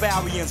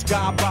 Rastafarians,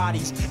 God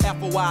bodies,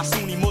 FOI,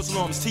 Sunni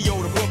Muslims,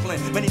 T.O. to Brooklyn.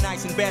 Many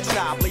nights in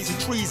Bed-Stuy, blazing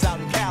trees out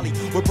in Cali.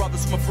 We're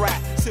brothers from a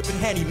frat, sipping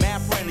Henny,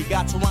 mad friendly.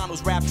 Got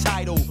Toronto's rap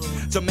title,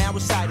 Demand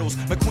recitals,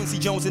 McQuincy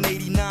Jones in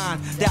 89.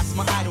 That's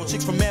my idol,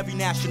 chicks from every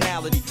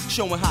nationality,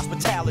 showing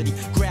hospitality,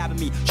 grabbing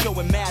me,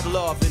 showing mad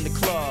love in the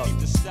club.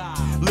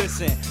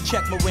 Listen,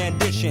 check my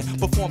rendition,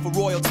 perform for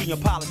royalty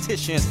and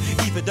politicians.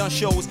 Even done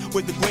shows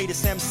with the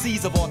greatest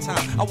MCs of all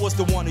time. I was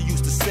the one who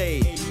used to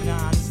say,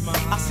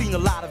 I seen a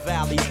lot of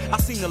valleys, I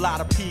seen a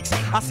lot of peaks,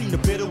 I seen the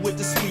bitter with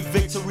the sweet,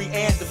 victory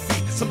and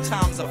defeat.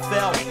 Sometimes I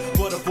fell,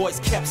 but a voice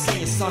kept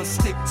saying, son,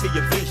 stick to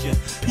your vision,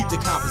 keep the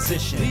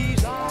composition. Seen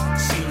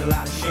a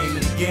lot of shame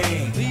in the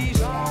game,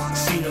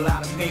 seen a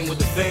lot of pain with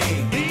the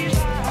fame,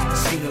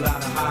 seen a lot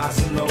of highs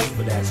and lows,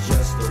 but that's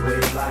just the way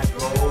life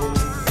goes.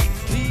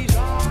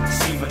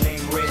 See my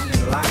name written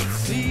in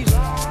lights,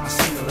 I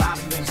seen a lot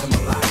of things in my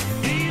life,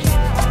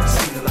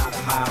 seen a lot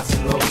of highs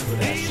and lows, but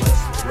that's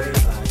just the way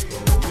life goes.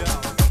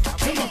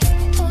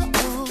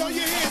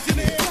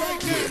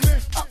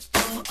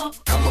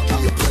 I'ma be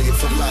a player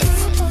for life.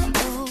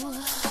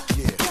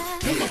 Yeah.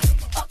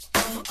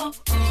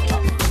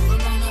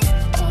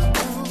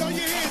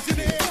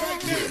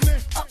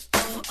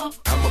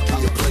 I'ma be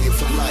a player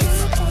for life.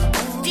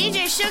 DJ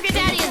Sugar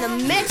Daddy in the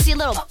mix, you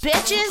little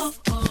bitches.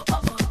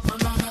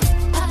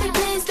 Poppy,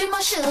 please be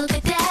my sugar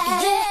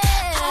daddy.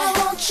 I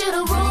want you to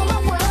rule my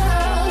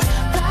world.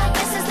 Black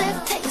kisses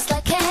that taste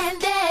like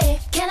candy.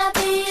 Can I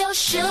be your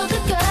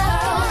sugar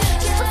girl?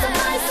 Just put some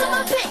ice on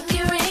my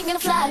pinky ring and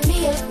fly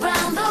me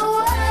around the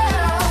world.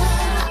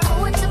 I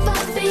want to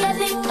Poppy, I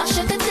need my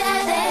sugar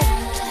daddy,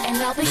 and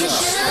I'll be your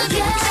sugar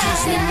daddy.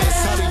 Excuse me, miss,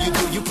 how do you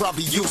do? You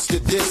probably used to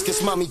this.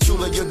 Cause mommy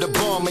chula, you're the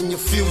bomb and your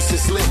fuse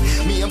is lit.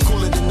 Me, I'm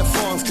cooler than the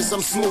farms, cause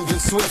I'm smooth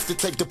and swift. To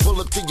take the pull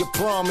up to your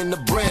prom in the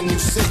brand new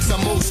 6.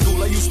 I'm old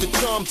school, I used to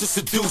come to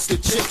seduce the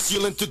chicks.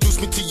 You'll introduce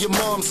me to your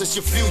moms as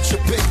your future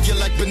pick. You're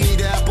like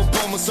Bonita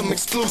Applebum with some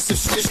exclusive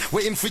shit.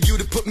 Waiting for you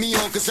to put me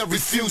on, cause I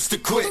refuse to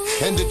quit.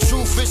 And the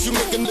truth is you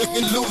make a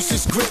nigga lose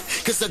his grip.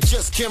 Cause I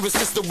just can't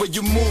resist the way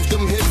you move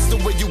them hips, the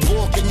way you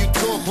walk and you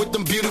talk with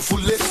them beautiful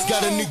lips.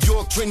 Got a New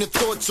York train of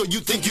thought, so you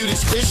think you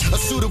this bitch? A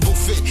suitable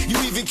fit, you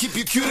even keep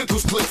your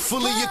cuticles clipped.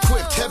 Fully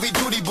equipped, heavy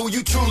duty boo,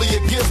 you truly a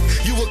gift.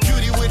 You a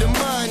cutie with a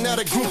mind, not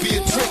a groupie,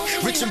 a trick.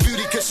 Rich and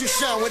beauty cause you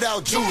shine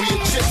without jewelry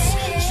and chips.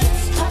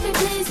 Poppy,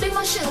 please be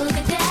my sugar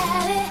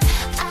daddy.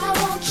 I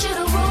want you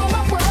to rule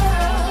my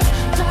world.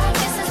 Black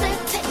kisses that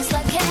taste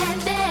like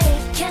candy.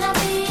 Can I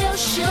be your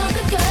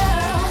sugar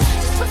girl?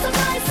 Just put some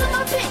ice on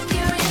my pinky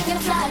ring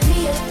and fly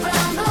me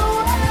around the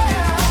world.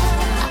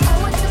 I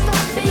want to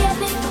Poppy, I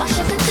need my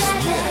sugar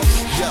daddy,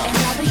 and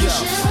I'll be your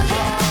sugar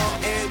girl.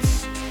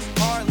 It's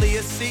hardly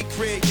a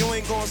secret. You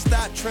ain't gonna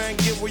stop trying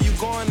to get where you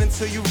going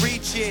until you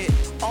reach it.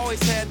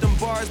 Always had them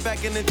bars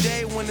back in the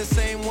day when the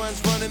same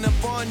ones running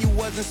up on you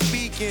wasn't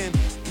speaking.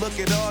 Look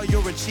at all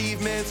your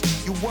achievements.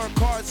 You work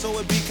hard, so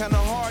it'd be kinda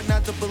hard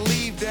not to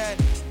believe that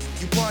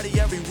you party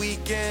every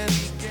weekend.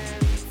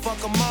 Fuck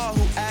them all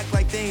who act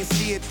like they ain't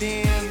see it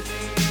then.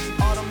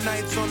 All them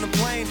nights on the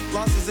plane,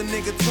 losses a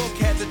nigga took,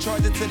 had to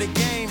charge it to the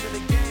game.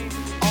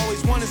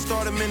 Always wanna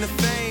start them in the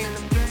fame.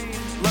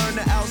 Learn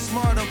to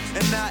outsmart them,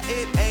 and now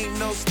it ain't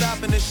no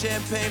stopping the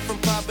champagne from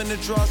popping, the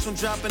draws from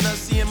dropping us,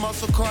 seeing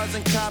muscle cars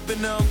and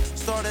copping them.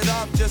 Started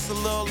off just a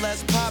little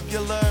less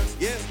popular.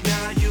 Yeah,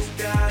 now you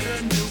got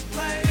a new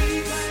place,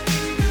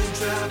 you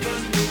drive a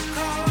new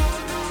car,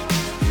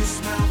 you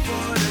smile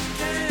for the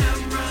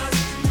cameras,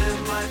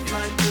 live life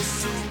like a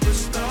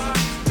superstar.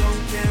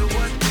 Don't care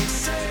what they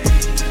say,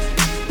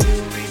 you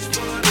reach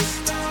for the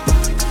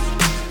stars.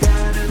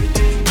 Got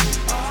everything you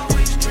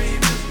always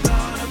dreamed and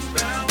thought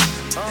about.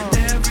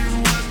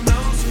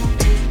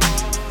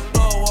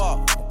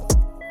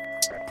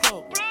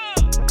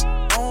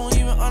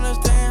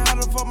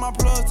 My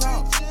plug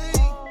talk.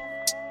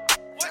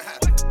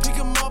 Pick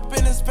him up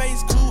in a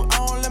space coupe, I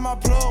don't let my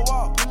plug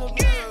walk.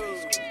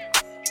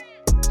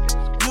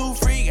 New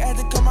freak, had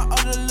to cut my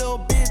other little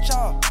bitch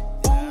off.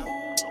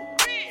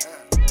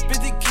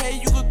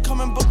 50K, you could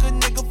come and book a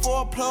nigga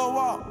for a plug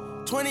walk.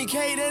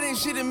 20K, that ain't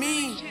shit to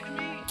me.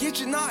 Get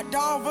you knocked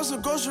off for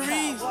some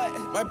groceries.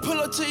 Might pull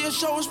up to your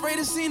show and spray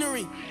the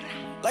scenery.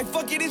 Like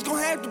fuck it, it's gon'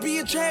 have to be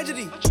a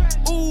tragedy.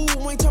 Ooh,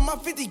 when you talk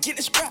about 50, get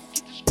the scrap.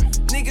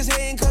 Niggas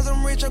hating cause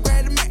I'm rich, I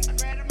grab the Mac.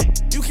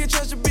 You can't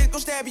trust a bitch,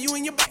 gon' stab you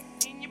in your back.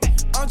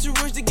 I'm too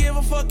rich to give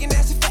a fuck and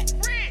that's a fact.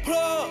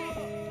 Plug,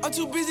 I'm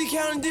too busy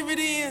counting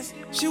dividends.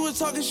 She was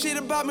talking shit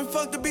about me,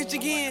 fuck the bitch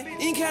again.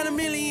 Ain't count a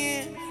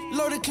million,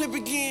 load the clip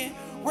again.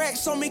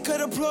 Racks on me,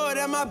 cut a plug,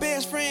 that my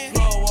best friend.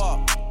 Plug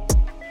walk.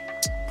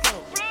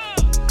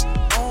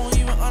 I don't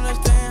even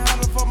understand how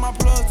the fuck my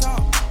plug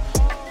talk.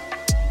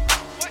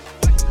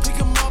 Pick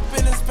him up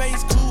in a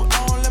space coupe,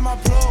 I don't let my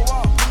plug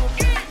walk.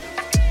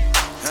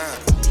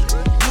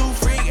 New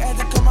freak, had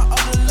to cut my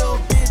other little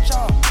bitch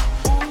off.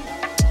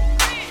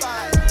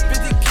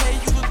 50K,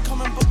 you could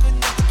come and book a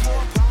nigga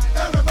for.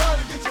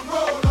 Everybody get your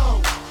roll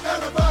on.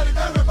 Everybody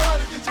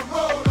get your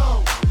roll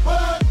on.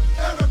 What?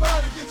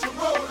 Everybody get your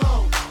roll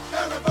on.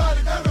 Everybody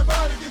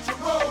get your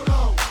roll on.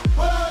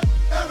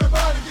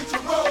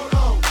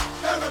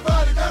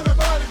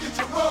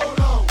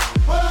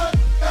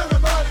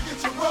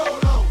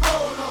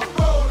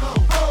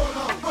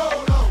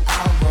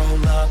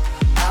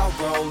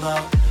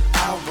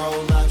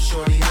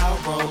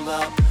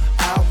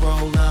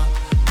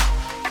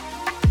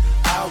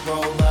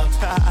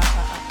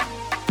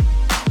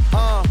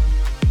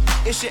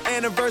 It's your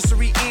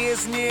anniversary,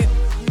 isn't it?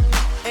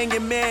 And your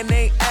man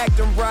ain't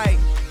acting right.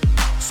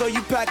 So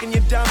you packing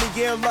your dummy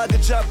gear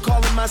luggage up,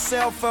 calling my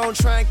cell phone,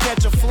 trying to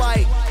catch a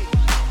flight.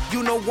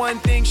 You know one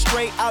thing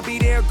straight, I'll be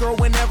there, girl,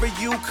 whenever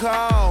you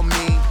call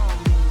me.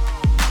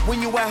 When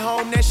you at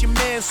home, that's your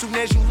man. Soon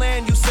as you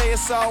land, you say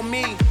it's all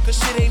me. Cause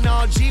shit ain't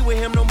all G with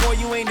him no more,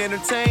 you ain't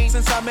entertained.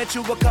 Since I met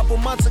you a couple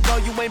months ago,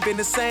 you ain't been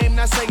the same.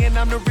 Not saying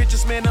I'm the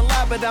richest man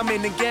alive, but I'm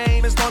in the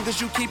game. As long as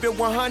you keep it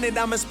 100,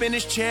 I'ma spin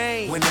this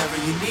chain. Whenever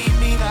you need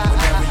me,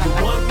 whenever you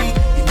want me,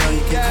 you know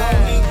you can call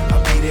me.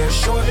 I'll be there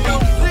shortly.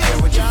 Don't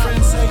care what your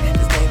friends say,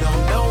 cause they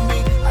don't know me.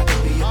 I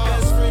can be your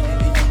best friend,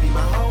 and you be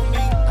my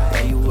homie.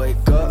 When you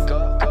wake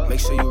up, make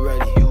sure you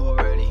ready.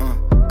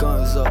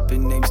 Guns up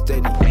and name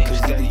steady.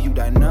 Cause either you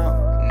die now,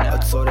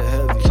 or sort of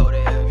heavy.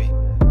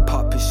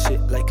 Poppin' shit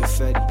like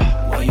confetti.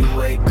 When you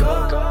wake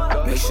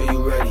up, make sure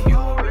you ready.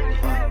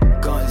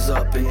 Guns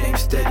up and name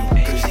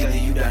steady. Cause either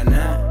you die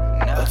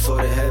now, or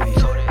sort of heavy.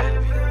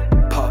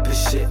 Poppin'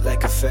 shit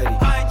like confetti.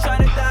 I ain't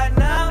tryna die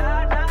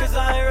now, cause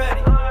I ain't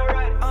ready.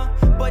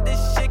 But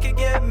this shit can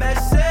get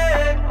messy.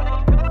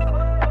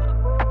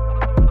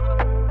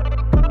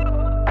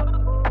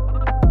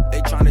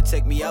 Tryna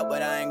take me out,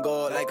 but I ain't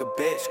go like a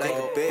bitch,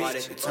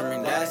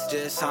 Determined that's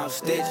just how I'm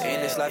stitched. In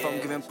this life I'm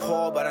giving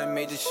poor, but I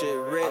made this shit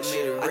rich. I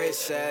made it rich,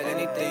 said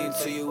anything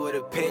to you with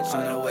a pitch.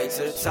 On the way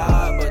to the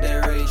top, but they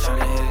really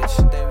tryna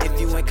hitch. If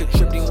you ain't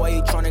contributing, why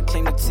you tryna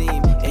claim the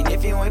team? And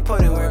if you ain't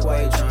putting work,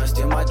 why you tryna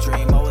steal my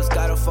dream? Always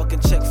gotta fucking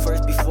check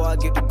first before I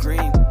get the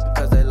green.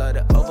 Cause they love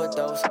to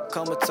overdose,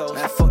 comatose.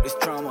 Man, fuck this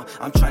trauma,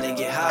 I'm tryna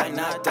get high,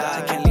 not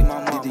die. Can't leave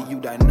my mom. Either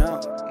you die now,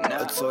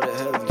 or sort of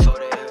heavy.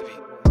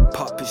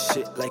 Poppin'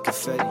 shit like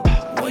confetti.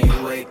 When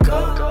you wake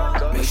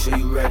up, make sure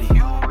you ready.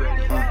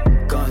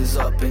 Guns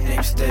up and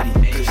aim steady.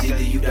 Cause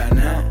either you die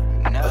now,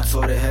 or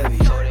sort of heavy.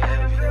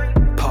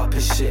 Poppin'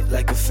 shit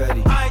like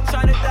confetti. I ain't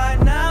tryna die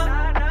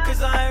now,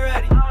 cause I ain't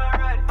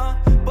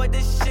ready. But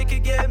this shit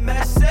can get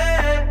messy.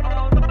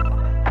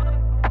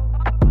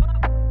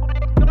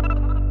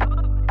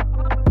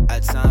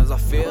 At times I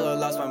feel I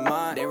lost my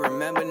mind. They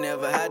remember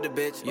never had the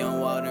bitch.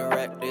 Young wild and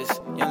reckless,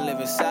 young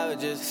living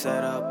savages.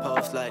 Set up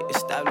posts like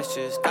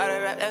establishes.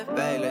 Gotta wrap that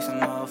bag like some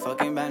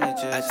motherfucking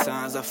bandages. At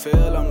times I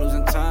feel I'm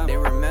losing time. They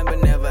remember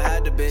never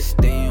had the bitch.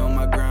 Stay on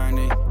my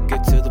grinding,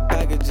 get to the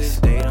packages.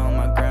 Stayed on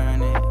my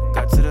grinding,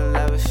 got to the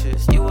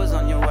lavishes. You was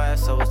on your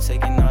ass, I was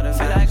taking all the.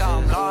 Feel like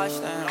I'm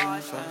lost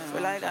and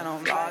feel like that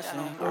I'm lost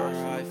and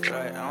feel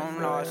like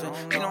I'm lost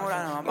and you know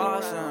that I'm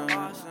bossing.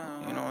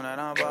 You know that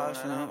I'm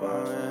bossing,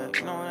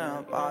 you know that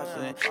I'm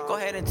bossing. Go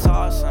ahead and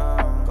toss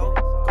him,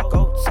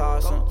 go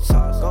toss him,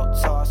 go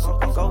toss him,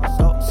 go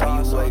toss him.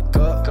 When you wake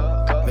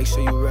up, make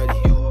sure you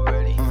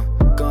ready.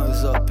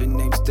 Guns up and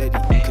name steady.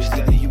 Cause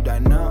either you die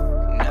now,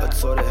 or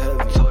sort of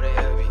heavy.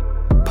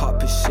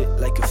 Poppin' shit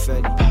like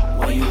confetti.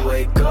 When you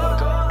wake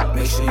up,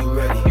 make sure you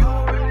ready.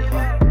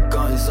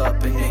 Guns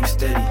up and name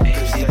steady.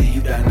 Cause either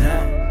you die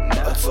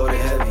now, or sort of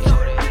heavy.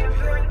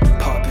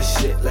 Poppin'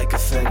 shit like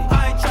confetti.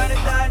 I ain't tryna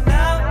die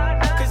now,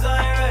 cause I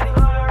ain't ready.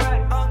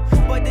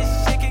 But this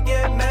shit can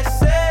get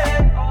messy.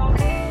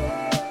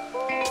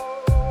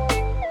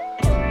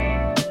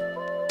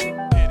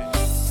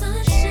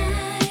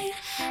 Sunshine,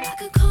 I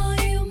could call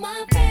you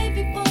my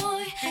baby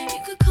boy. You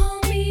could call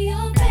me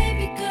your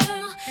baby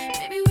girl.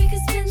 Maybe we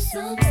could spend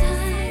some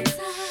time.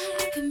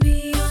 I can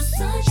be your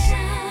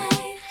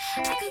sunshine.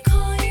 I could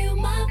call you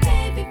my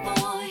baby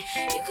boy.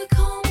 You could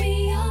call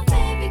me your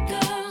baby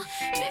girl.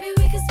 Maybe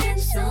we could spend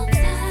some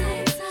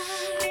time.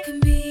 I can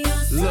be your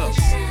sunshine. Look,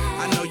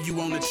 I know you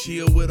wanna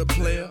chill with a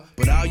player,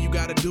 but all you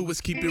gotta do is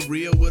keep it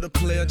real with a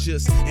player.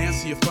 Just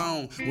answer your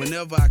phone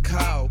whenever I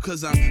call,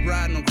 cause I'm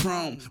riding on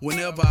chrome.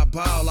 Whenever I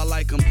ball, I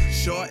like them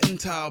short and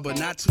tall, but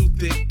not too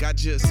thick. I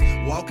just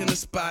walk in the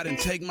spot and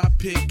take my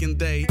pick, and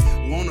they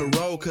wanna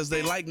roll cause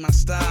they like my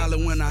style.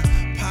 And when I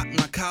pop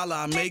my collar,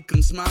 I make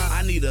them smile.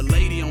 I need a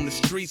lady on the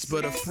streets,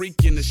 but a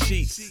freak in the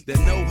sheets that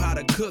know how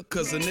to cook,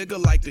 cause a nigga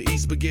like to eat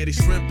spaghetti,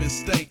 shrimp, and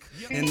steak.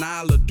 And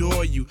I'll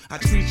adore you, I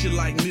treat you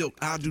like milk,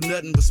 I'll do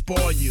nothing but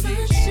spoil you.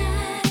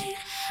 Sunshine,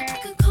 I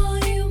could call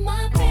you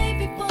my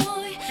baby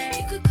boy.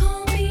 You could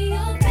call me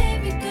your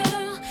baby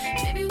girl.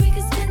 Maybe we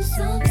could spend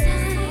some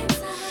time.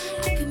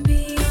 I can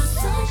be your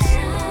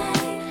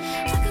sunshine.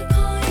 I could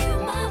call you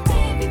my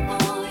baby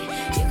boy.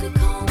 You could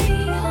call me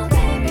your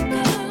baby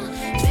girl.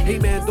 Hey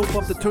man, don't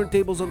bump the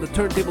turntables on the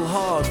turntable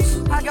hogs.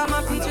 I got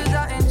my peaches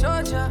out in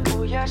Georgia.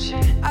 Oh yeah,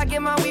 shit. I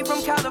get my weed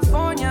from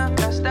California.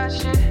 That's that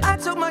shit. I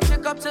took my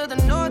chick up to the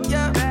north,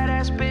 yeah.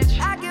 Badass bitch.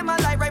 I get my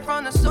light right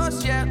from the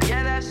source, yeah.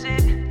 Yeah, that's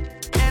it.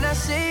 And I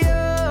see you,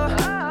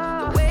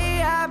 the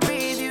way I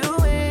breathe you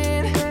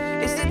in.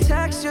 It's the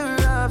texture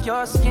of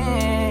your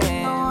skin.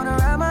 I wanna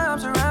wrap my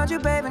arms around you,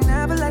 baby,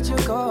 never let you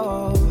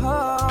go.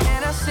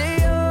 And I see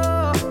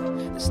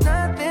you, there's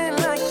nothing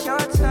like your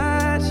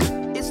touch.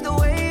 It's the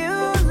way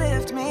you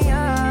lift me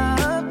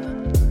up,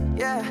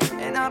 yeah.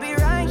 And I'll be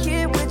right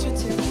here with you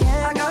till the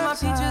end. I got my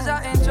peaches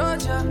out in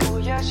Georgia. Oh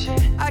yeah,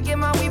 shit. I get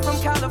my weed from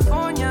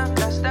California.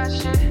 That's that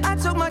shit. I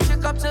took my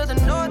chick up to the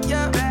north,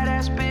 yeah.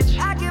 Badass bitch.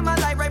 I get my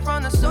light right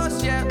from the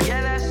source, yeah,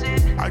 that's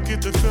it. I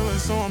get the feeling,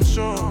 so I'm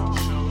sure.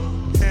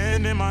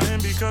 Hand in my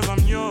hand because I'm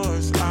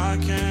yours. I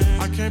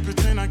can't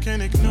pretend, I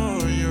can't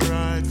ignore you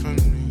right from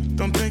me.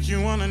 Don't think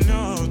you wanna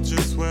know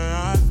just where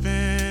I've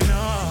been.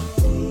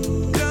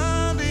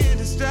 Done being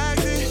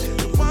distracted.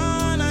 The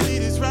one I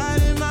need is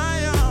right in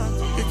my arms.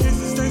 Your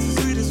kisses taste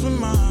the sweetest with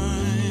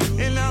mine,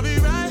 and I'll be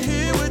right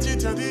here with you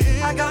till the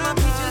end. I got my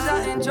peaches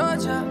out in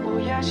Georgia. Oh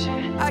yeah,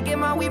 shit. I get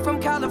my weed from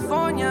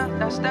California.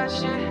 That's that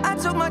shit. I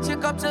took my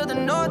chick up to the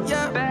north,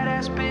 yeah.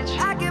 Badass bitch.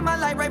 I get my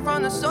light right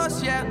from the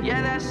source, yeah.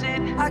 Yeah, that's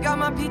it. I got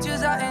my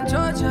peaches out in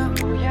Georgia.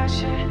 Oh yeah,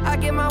 shit. I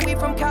get my weed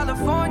from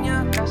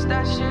California. That's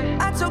that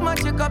shit. I took my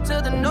chick up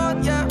to the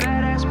north, yeah.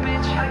 Badass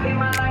bitch. I get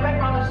my light right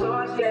from the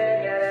source,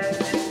 yeah. Yeah, that's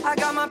it. I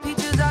got my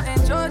peaches out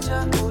in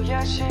Georgia. Oh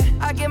yeah, shit.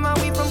 I get my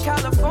weed from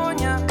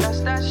California. That's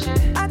that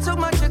shit. I took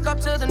my chick up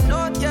to the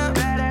north, yeah.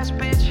 Badass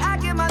bitch. I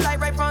get my light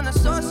right from the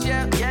source,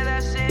 yeah. Yeah,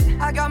 that's it.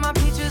 I got my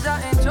peaches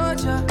out in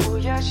Georgia. Oh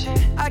yeah, shit.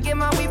 I get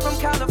my weed from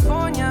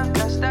California.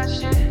 That's that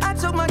shit. I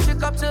took my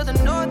chick up to the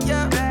north,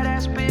 yeah.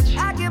 Badass bitch.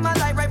 I get my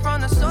light right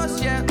from the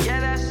source, yeah. Yeah,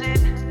 that's it.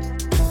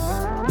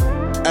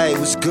 Hey,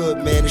 what's good,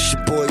 man? It's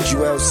your boy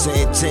Joel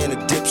Santana,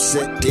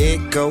 Dipset, there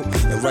it go.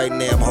 And right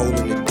now I'm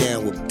holding it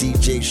down with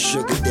DJ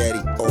Sugar Daddy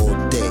all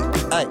day.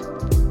 Hey.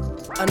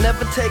 I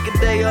never take a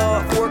day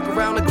off, work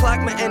around the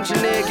clock, my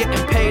engineer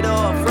getting paid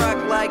off.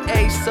 Rock like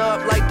Ace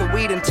up, like the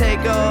weed and take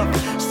off.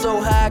 So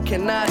high I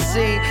cannot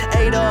see,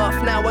 8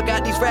 off. Now I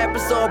got these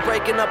rappers all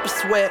breaking up a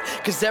sweat.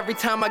 Cause every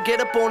time I get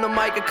up on the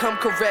mic I come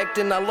correct.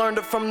 And I learned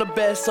it from the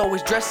best,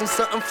 always dressing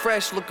something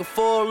fresh. Looking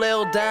for a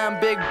little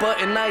dime, big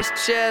butt and nice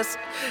chest.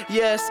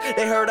 Yes,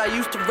 they heard I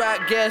used to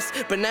rock Guess,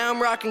 but now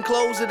I'm rocking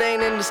clothes that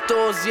ain't in the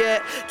stores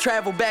yet.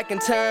 Travel back in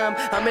time,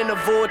 I'm in a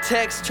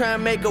vortex, trying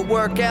to make it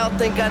work out,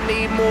 think I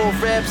need more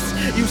reps.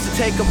 Used to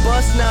take a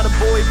bus, now the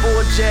boy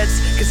board jets.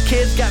 Cause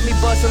kids got me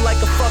bustin'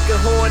 like a fucking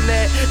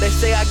hornet. They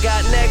say I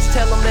got next,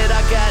 tell them that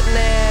I got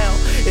now.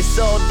 It's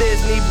all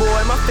Disney,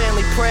 boy, my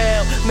family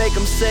proud. Make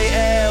them say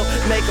L,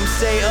 make them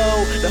say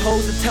O. The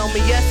hoes that tell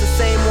me yes, the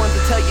same ones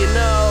that tell you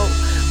no.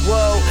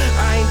 Whoa,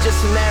 I ain't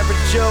just an average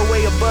Joe,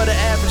 way above the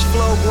average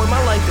flow. Boy, my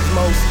life is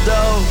most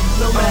dope.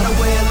 No matter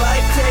where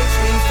life takes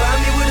me,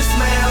 find me with a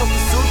smile.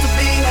 Soon to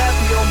be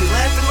happy, on me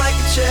laughing like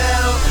a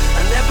child.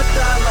 I never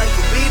thought life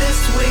would be this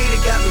sweet.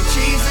 It got me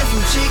cheesing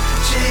from cheek to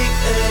cheek,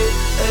 ay,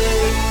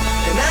 ay.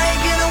 And I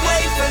ain't gonna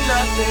wait for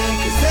nothing,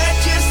 cause that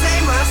just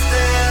ain't my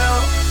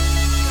style.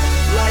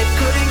 Life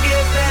couldn't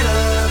get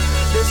better,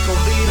 this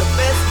gon' be the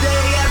best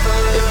day ever.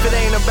 If it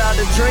ain't about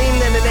a dream,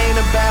 then it ain't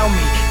about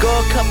me. Go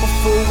a couple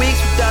full weeks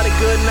without a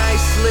good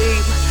night's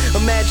sleep.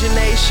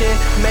 Imagination,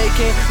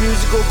 making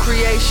musical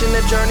creation.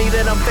 The journey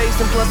that I'm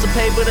facing, plus the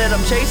paper that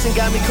I'm chasing,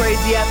 got me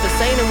crazy after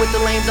saying it. With the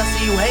lanes I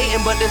see you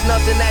hating, but there's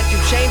nothing that you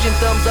changing.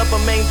 Thumbs up,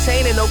 I'm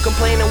maintaining, no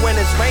complaining when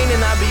it's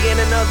raining. I be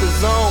in another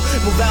zone,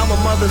 move out my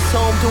mother's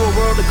home to a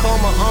world to call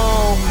my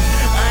own.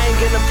 I ain't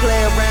gonna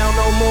play around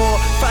no more.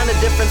 Find a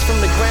difference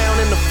from the ground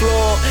and the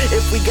floor.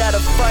 If we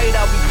gotta fight,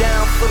 I'll be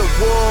down for the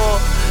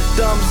war.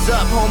 Thumbs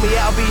up, homie,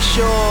 I'll be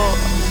sure.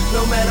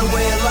 No matter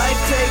where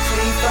life takes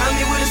me, find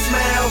me with a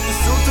smile.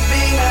 Pursuit to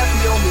be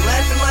happy, on me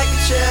laughing like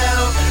a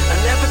child. I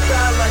never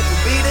thought life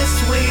would be this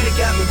sweet. It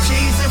got me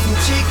cheesing from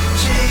cheek to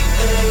cheek,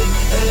 ay,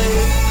 ay.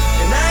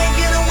 And I ain't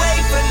gonna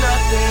wait for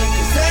nothing,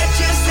 cause that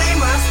just ain't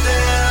my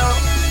style.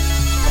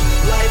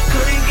 Life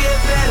couldn't get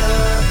better,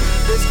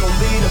 this gon'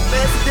 be the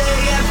best day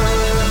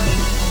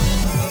ever.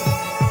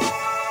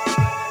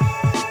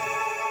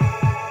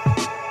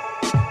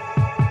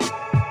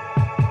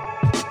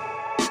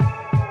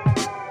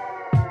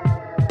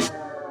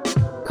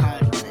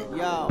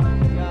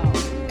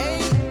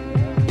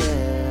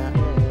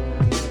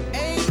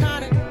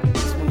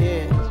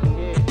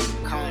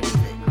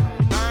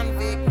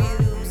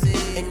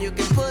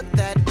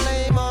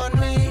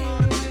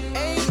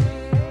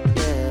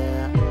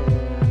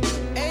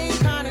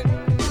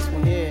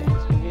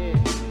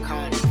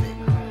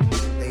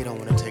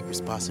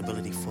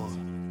 Responsibility for.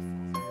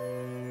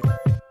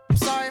 I'm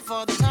sorry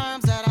for the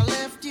times that I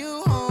left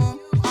you home.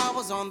 I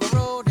was on the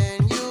road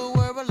and you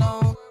were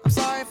alone. I'm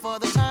sorry for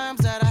the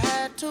times that I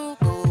had to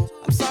go.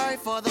 I'm sorry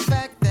for the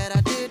fact that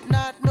I did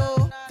not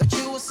know that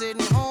you were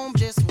sitting home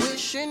just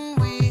wishing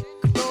we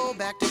could go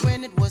back to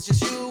when it was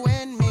just you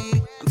and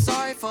me. I'm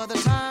sorry for the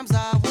times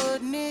I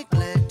would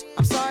neglect.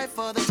 I'm sorry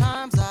for the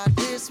times I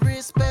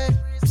disrespect.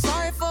 I'm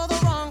sorry for the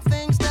wrong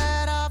things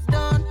that I've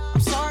done.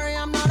 I'm sorry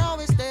I'm not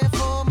always there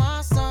for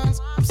my sons.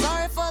 I'm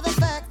sorry for the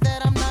fact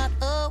that I'm not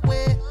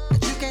aware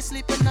that you can't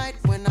sleep at night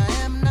when I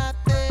am not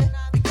there,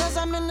 because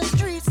I'm in the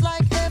streets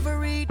like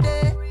every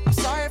day. I'm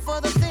sorry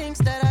for the things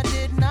that I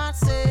did not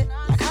say,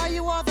 like how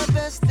you are the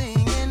best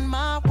thing in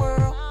my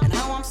world, and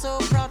how I'm so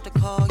proud to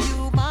call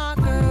you my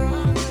girl.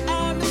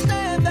 I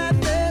understand that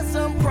there's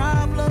some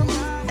problems,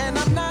 and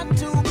I'm not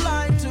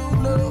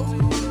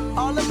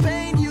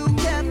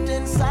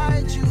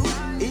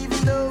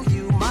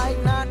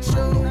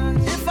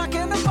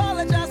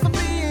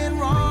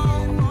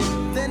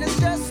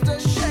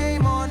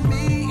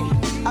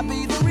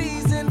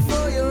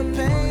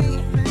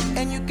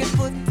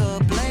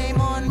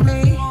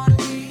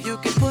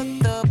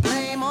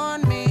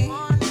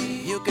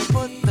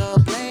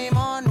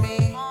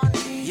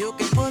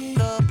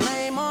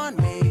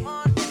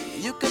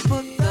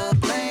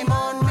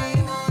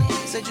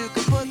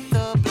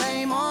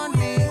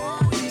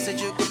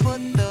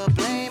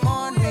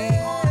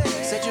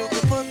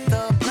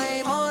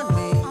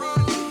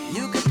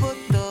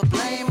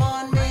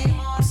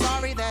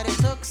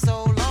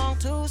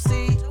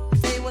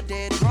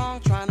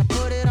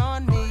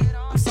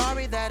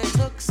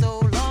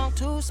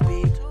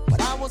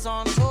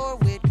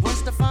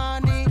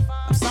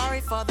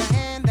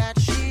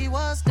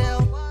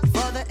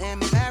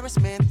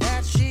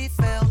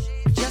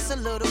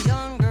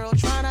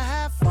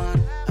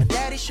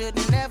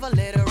shouldn't never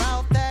let her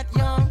out that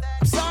young.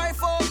 I'm sorry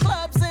for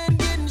clubs and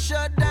getting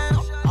shut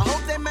down. I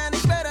hope they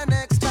manage better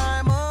next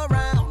time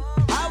around.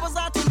 I was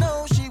out to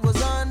know she was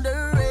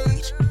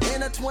underage,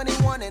 in a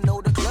 21 and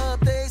know the club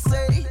they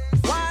say.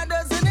 Why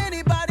doesn't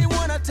anybody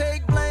wanna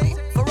take blame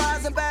for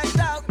rising back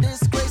out,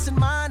 disgracing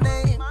my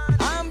name?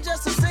 I'm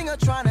just a singer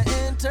trying to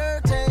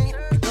entertain.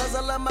 Because I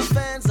love my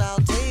fans, I'll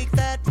take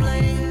that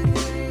blame.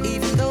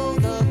 Even though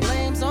the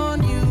blame's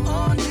on you,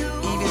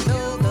 even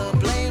though the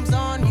blame's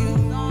on you,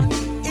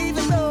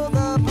 even though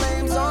the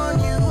blame's on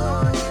you,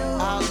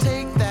 I'll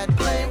take that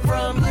blame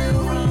from you.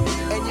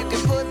 And you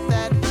can put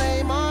that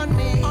blame on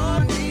me,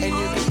 and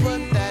you can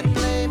put that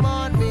blame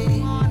on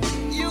me.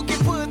 You can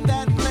put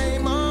that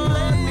blame on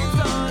me,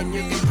 and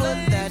you can put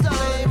that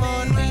blame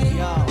on me.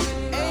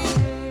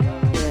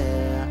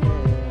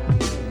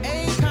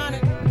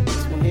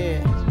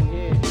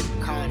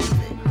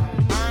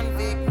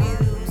 Convict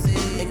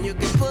music, and you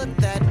can put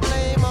that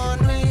blame on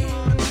me.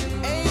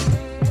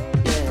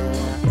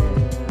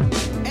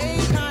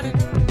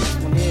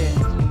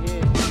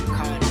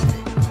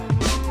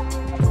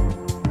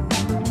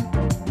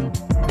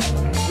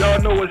 Y'all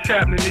know what's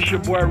happening. It's your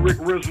boy Rick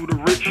Rizzle, the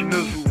Rich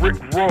Nizzle,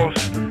 Rick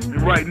Ross.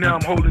 And right now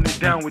I'm holding it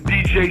down with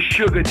DJ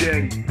Sugar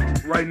Daddy.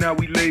 Right now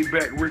we laid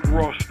back Rick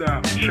Ross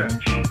style.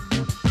 Church.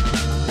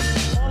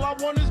 All I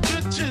want is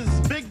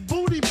bitches, big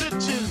booty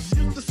bitches.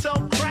 Used to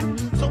sell crack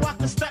so I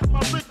could stack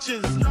my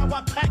riches. Now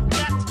I pack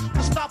gats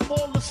to stop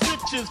all the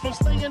snitches from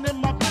staying in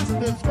my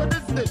business. What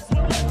is this?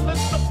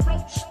 Relentless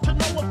approach to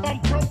know if I'm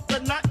broke or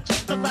not.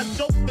 Just cause I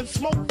joke and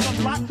smoke a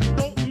lot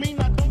don't mean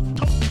I don't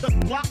tote the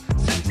Glock.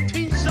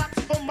 16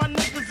 shots for my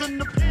niggas in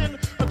the pen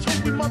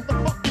until we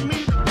motherfucking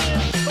meet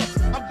again.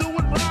 I'm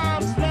doing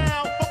rhymes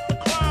now, fuck the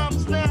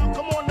crimes now.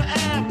 Come on the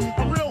app,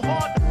 I'm real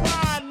hard to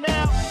find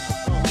now.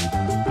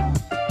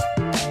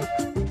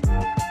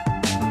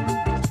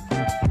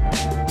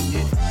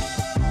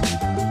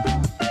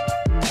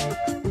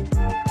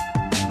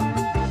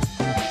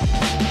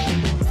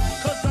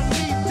 Cause I'm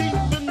knee deep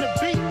in the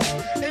beat,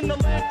 in the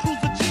Land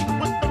Cruiser Jeep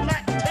with the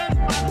Mac 10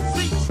 by the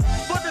seats.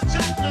 For the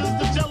jackers,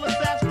 the jealous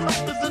ass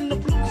crackers in the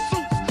blue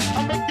suits, I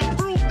make you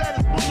prove that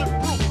it's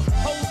bulletproof.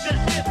 Hold your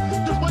head,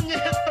 cause when you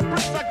hit the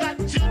bricks, I got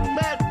gin,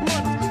 mad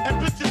blunts, and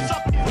bitches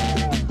sucking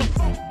the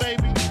funk,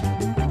 baby.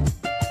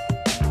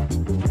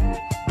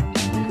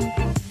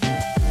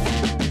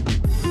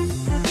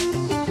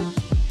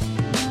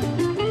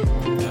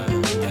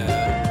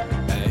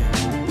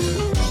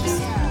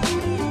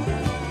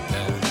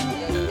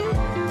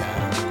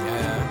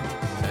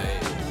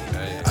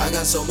 I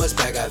got so much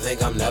back, I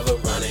think I'm never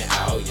running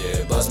out,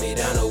 yeah. Bust me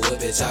down a wood,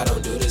 bitch, I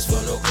don't do this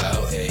for no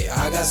clout, hey.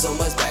 I got so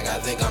much back, I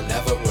think I'm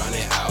never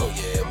running out,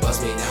 yeah.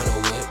 Bust me down a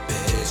wood,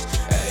 bitch,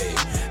 hey,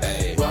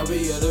 hey.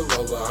 Warrior the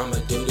rover, I'ma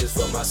do this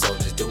for my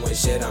soldiers. Doing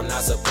shit I'm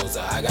not supposed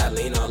to, I got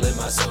lean all in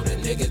my soda.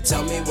 Nigga,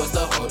 tell me what's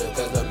the holder,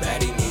 cause the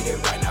Maddie need it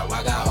right now.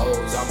 I got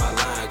hoes on my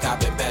line,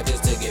 copping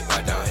badges to get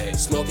back down, hey.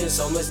 Smoking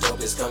so much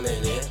dope, it's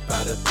coming in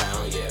by the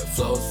pound, yeah.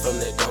 Flows from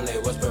the dome, they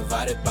was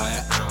provided by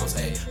an ounce,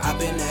 hey. I've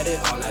been at it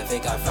all night,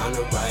 think I found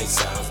the right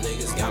sounds.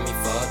 Niggas got me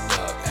fucked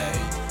up, hey.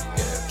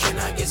 Yeah. Can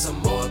I get some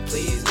more,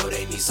 please? No,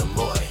 they need some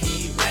more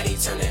heat. Maddie,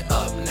 turn it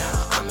up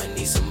now. I'ma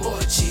need some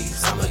more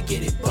cheese. I'ma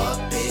get it buck,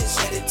 bitch.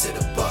 Headed to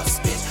the bus,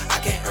 bitch. I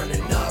can't earn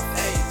enough,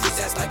 hey. Please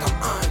act like I'm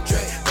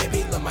Andre.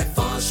 Baby, love my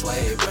fun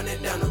sway.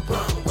 Running down the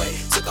runway.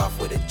 Took off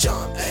with a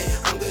jump, hey.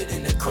 I'm good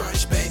in the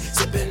crunch, babe.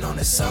 Sipping on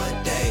a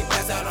Sunday.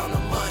 Pass out on a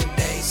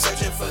Monday.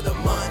 Searching for the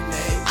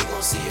money. We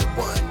gon' see it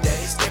one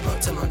day. Step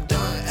up till I'm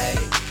done, hey.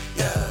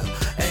 Yeah.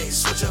 Hey,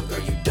 switch up, girl,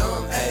 you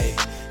dumb, hey.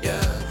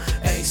 Yeah.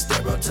 Hey,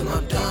 step up till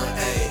I'm done,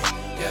 hey.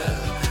 Yeah.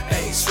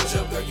 Hey, switch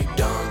up, girl, you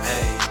dumb,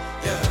 hey.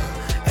 Yeah.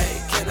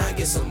 Hey, can I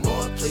get some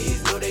more,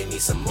 please? No, they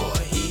need some more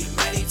heat.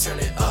 Maddie, turn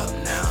it up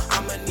now.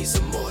 I'ma need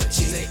some more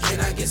cheese. Hey, can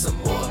I get some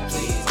more,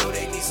 please? No,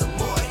 they need some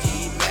more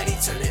heat. Maddie,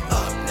 turn it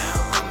up now.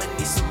 I'ma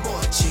need some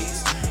more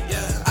cheese.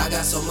 Yeah. I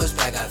got so much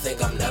back, I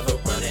think I'm never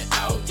running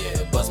out,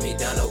 yeah. Bust me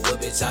down a wood,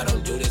 bitch, I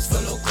don't do this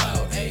for no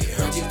clout, hey.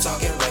 Heard you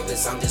talking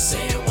reckless, I'm just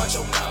saying, watch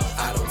your mouth.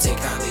 I don't take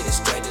kindly to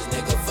strangers,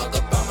 nigga, fuck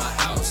up on my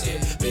house, yeah.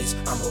 Bitch,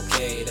 I'm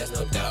okay, that's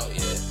no doubt,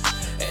 yeah.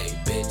 Hey,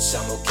 bitch,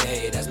 I'm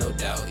okay, that's no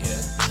doubt,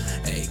 yeah.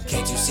 Hey,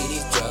 can't you see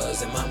these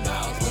drugs in my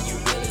mouth? When you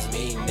real as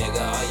me,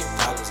 nigga, all your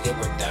problems get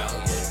worked out,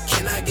 yeah.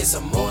 Can I get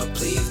some more,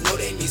 please? No,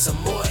 they need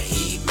some more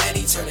heat.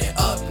 Maddie, turn it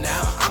up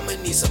now. I'ma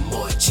need some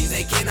more cheese.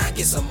 Hey, can I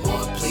get some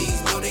more,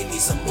 please? No, they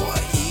need some more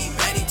heat.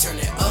 Maddie, turn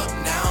it up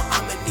now.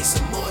 I'ma need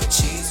some more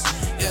cheese.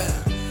 Yeah,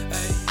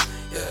 hey,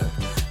 yeah,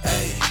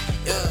 hey,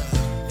 yeah,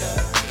 yeah,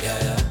 yeah,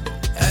 yeah,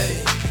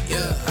 hey,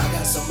 yeah. I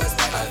got so much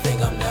back, I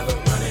think I'm never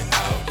running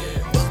out,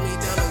 yeah. Bust me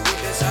down a whip,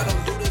 bitch, I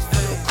don't do this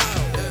for no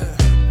clout, yeah.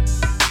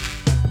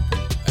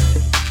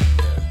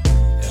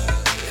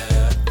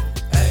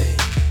 Hey,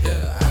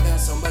 yeah, I got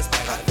so much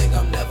back, I think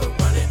I'm never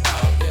running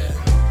out, yeah.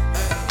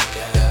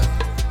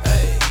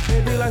 Hey,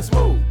 Baby, like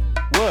smooth.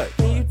 What?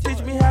 Can you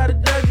teach me how to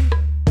Dougie?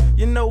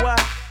 You know why?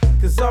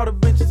 Cause all the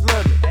bitches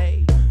love me.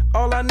 Hey.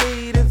 All I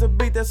need is a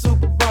beat that's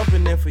super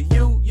bumpin'. And for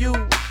you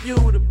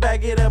to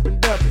back it up and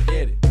dump it.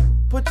 Get it.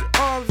 Put your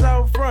arms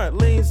out front,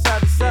 lean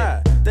side to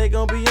side. They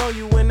gon' be on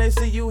you when they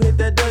see you hit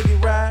that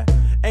Dougie ride.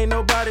 Ain't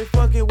nobody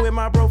fucking with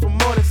my bro from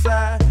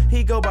Morningside.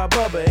 He go by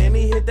Bubba and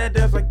he hit that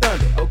dance like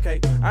thunder. Okay,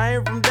 I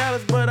ain't from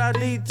Dallas, but I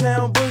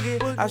D-town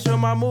boogie. I show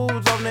my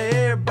moves on to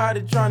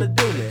everybody tryna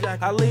do me.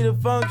 I lead the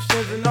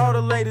functions and all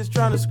the ladies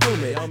tryna screw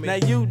me. Now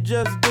you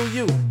just do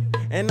you,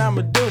 and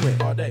I'ma do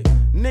it all day.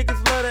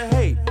 Niggas love to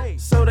hate,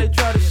 so they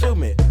try to shoot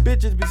me.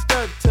 Bitches be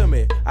stuck to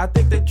me, I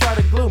think they try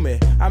to glue me.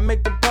 I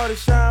make the party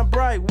shine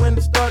bright when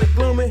it started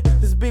gloomy.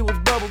 This beat was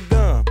bubble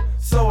gum,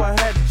 so I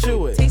had to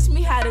chew it. Taste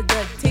me how to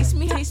duck, taste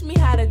me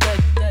how to duck,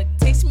 duck.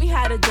 Taste me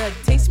how to duck,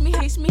 taste me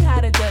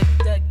how to duck,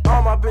 duck.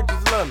 All my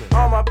bitches love me,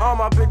 all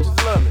my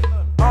bitches love me.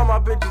 All my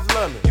bitches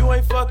love me. You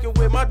ain't fucking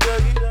with my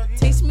Dougie.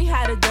 Taste me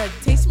how to duck,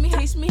 taste me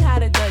how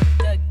to duck,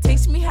 duck.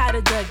 Taste me how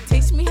to duck,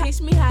 taste me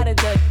how to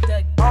duck,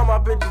 duck. All my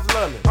bitches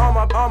love me, all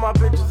my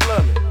bitches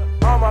love me.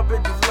 All my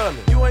bitches love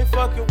me. You ain't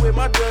fucking with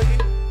my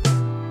Dougie.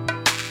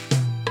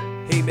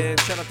 Hey man,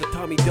 shout out to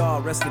Tommy Daw,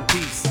 rest in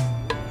peace.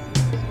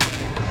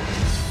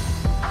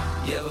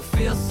 You ever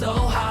feel so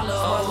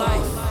hollow? My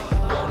life.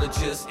 Wanna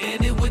just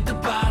end it with the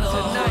bottle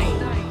tonight.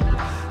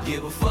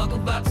 Give a fuck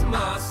about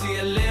tomorrow. See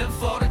you live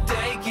for the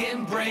day,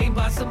 getting brained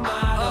by some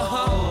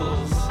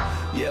models.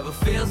 You ever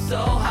feel so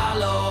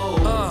hollow?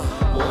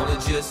 Wanna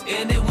just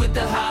end it with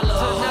the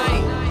hollow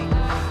tonight.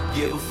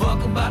 Give a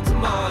fuck about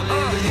tomorrow.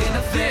 Living in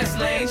a fast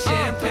lane,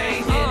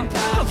 champagne hitting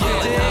power.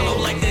 Feeling hollow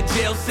like that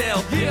jail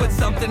cell. But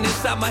something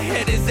inside my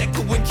head is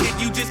echoing, kid,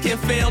 you just can't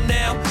fail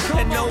now.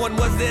 And no one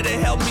was there to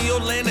help me or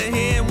lend a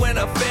hand when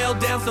I fell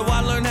down. So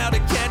I learned how to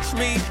catch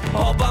me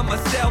all by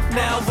myself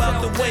now.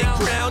 Out the way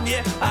crown,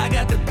 yeah, I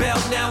got the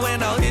belt now.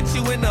 And I'll hit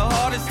you in the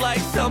heart, it's like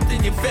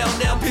something you felt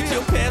now. Picture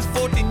your past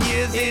 14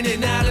 years in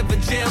and out of a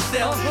jail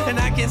cell. And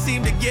I can't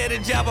seem to get a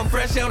job, I'm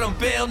fresh out on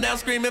bail now.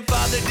 Screaming,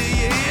 Father, do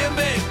you hear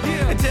me?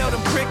 And tell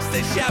them pricks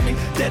that shot me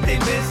that they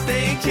missed,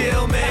 they ain't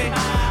kill me.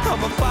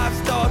 I'm a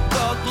 5-star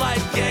thug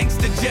like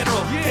gangster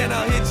general. And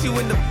I'll hit you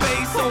in the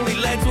face, only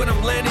legs when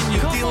I'm landing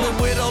you. Dealing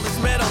with all this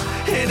metal,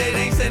 and it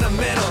ain't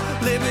sentimental.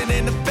 Living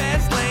in the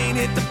fast lane,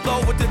 hit the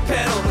floor with the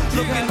pedal.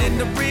 Looking in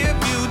the rear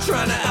view,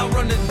 trying to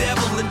outrun the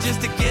devil. And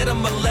just to get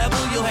him a level,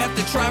 you'll have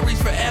to try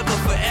reach forever,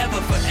 forever,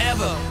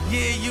 forever.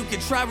 Yeah, you can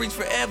try reach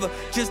forever.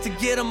 Just to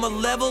get him a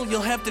level,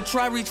 you'll have to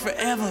try reach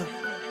forever.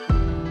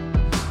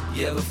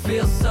 You ever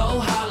feel so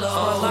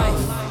hollow?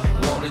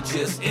 Life. Wanna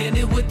just end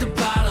it with the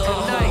bottle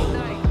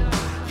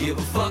tonight. Give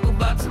a fuck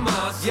about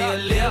tomorrow. See you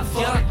live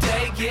for a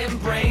day, getting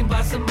brained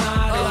by some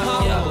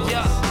models.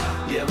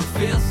 You ever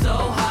feel so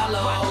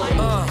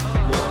hollow?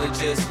 Wanna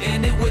just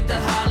end it with the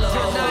hollow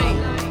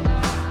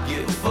tonight.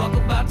 Give a fuck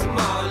about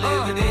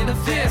tomorrow. Living in a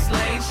fast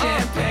lane,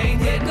 champagne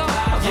hitting power.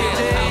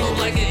 Hollow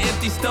like an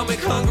empty stomach,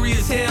 hungry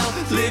as hell.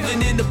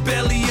 Living in the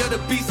belly of the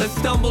beast, I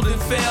stumbled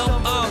and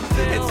fell.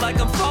 It's like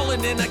I'm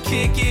falling and I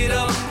can't get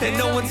up. And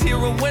no one's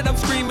hearing when I'm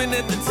screaming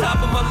at the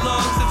top of my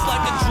lungs. It's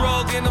like a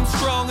drug and I'm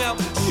strung out.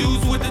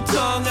 Shoes with the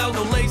tongue out,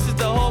 no laces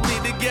to hold me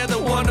together.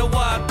 Wonder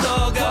why I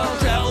thug out.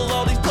 Travel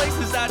all these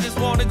places, I just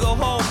wanna go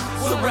home.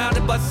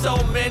 Surrounded by so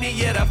many,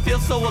 yet I feel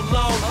so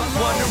alone.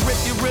 Wonder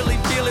if you really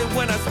feel it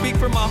when I speak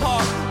from my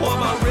heart. Or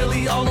am I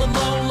really all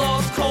alone,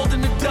 lost, cold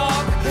in the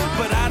dark?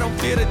 But I don't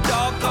fear the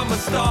dark, I'm a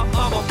star,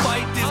 I'ma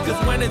fight this.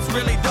 Cause when it's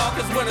really dark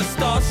is when a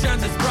star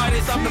shines its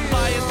brightest. I'm the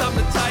flyest, I'm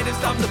the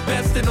tightest, I'm the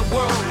best in the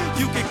world.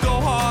 You can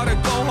go hard or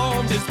go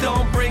home, just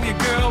don't bring your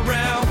girl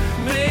round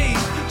me.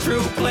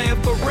 True player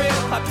for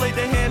real, I played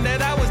the hand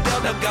that I was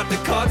dealt. I got the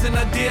cards and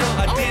I deal.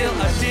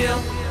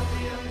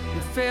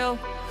 You feel?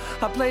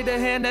 I played the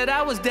hand that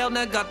I was dealt.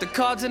 I got the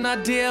cards and I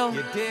deal.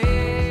 You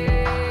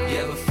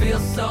ever feel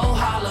so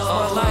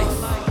hollow? Life.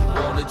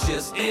 Wanna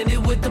just end it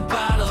with the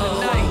bottle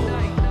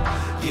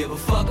tonight. Give a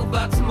fuck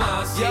about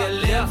tomorrow. See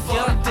you live for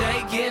a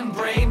day, getting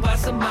brained by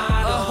some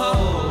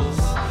models.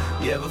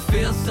 You ever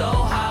feel so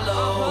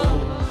hollow?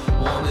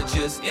 Wanna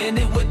just end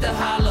it with the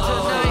hollow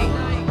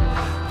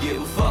tonight.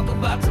 Give a fuck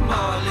about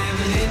tomorrow.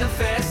 Living in a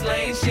fast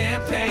lane,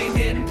 champagne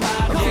hitting power.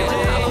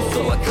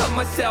 So I cut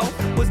myself.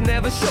 Was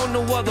never shown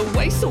no other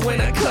way, so when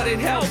I cut it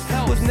helps.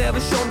 Was never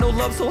shown no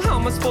love, so how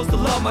am I supposed to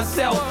love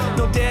myself?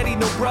 No daddy,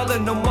 no brother,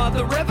 no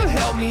mother ever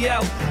helped me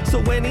out.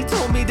 So when he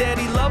told me that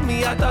he loved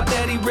me, I thought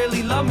that he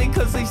really loved me.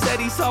 Cause he said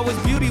he saw his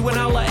beauty when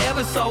all I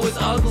ever saw was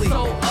ugly.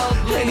 So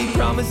ugly. And he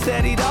promised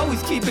that he'd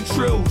always keep it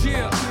true.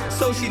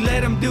 So she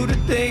let him do the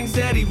things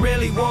that he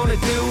really wanna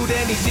do.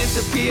 Then he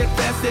disappeared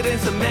faster than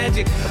some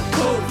magic.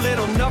 Poof,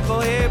 little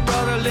knucklehead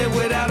brother lived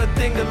without a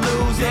thing to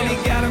lose. And he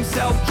got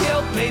himself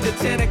killed, made the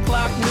 10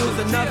 o'clock news.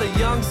 Another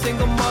young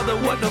single mother,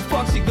 what the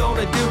fuck she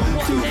gonna do?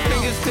 2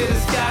 fingers to the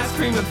sky,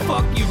 screaming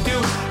fuck you do.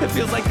 It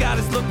feels like God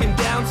is looking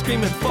down,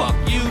 screaming fuck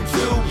you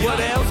too. What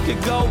else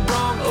could go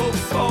wrong? Oops,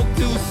 spoke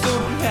too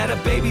soon. Had a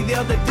baby the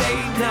other day,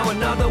 now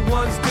another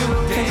one's due.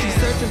 And she's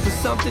searching for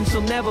something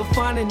she'll never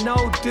find it.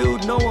 No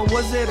dude, no one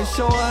was there to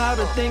show her how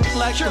to think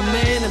like a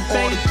man and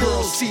all the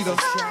girls see them.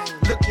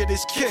 Look at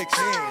his kicks,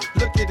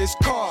 look at his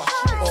car.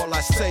 All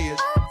I say is,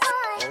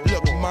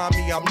 look,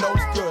 mommy, I'm no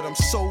good. I'm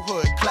so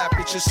hood. Clap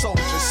at your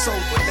soldiers sober,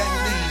 then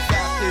leave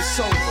after this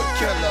over,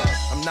 killer.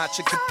 I'm not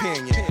your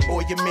companion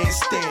or your man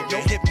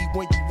standing. Hit me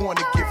when you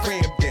wanna get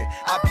rammed in.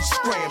 I be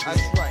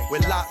scrambling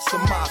with lots of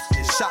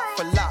mobsters, shot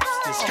for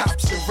lobsters,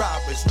 cops and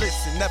robbers.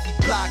 Listen, every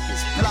block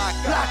is block.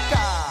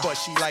 But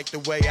she like the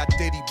way I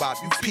diddy bop.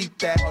 You peep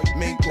that?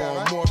 Mink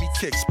on Maury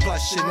kicks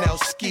plus Chanel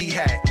ski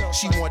hat.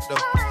 She want the,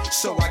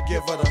 so I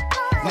give her the.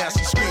 Now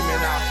she screaming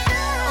out,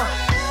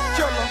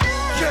 killer.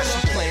 Yeah,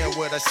 she playing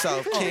with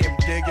herself, Kim,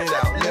 dig it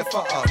out, lift her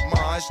up.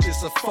 Mine's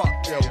just a fuck,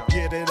 yo,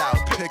 get it out,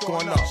 pick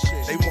on up.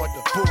 They want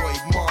the boy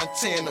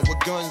Montana with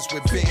guns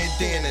with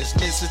bandanas.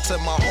 Listen to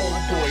my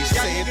homeboy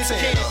Santana.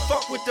 Can't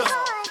fuck with the,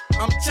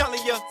 I'm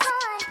telling ya,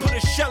 put a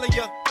shell in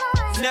ya.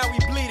 Now he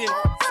bleeding,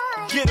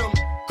 get him,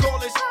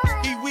 call us.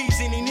 He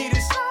wheezing, he need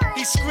us,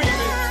 he screaming.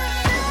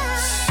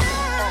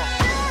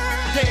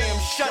 Damn,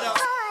 shut up,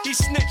 he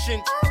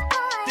snitching.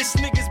 This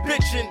nigga's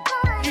bitching,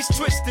 he's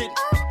twisted.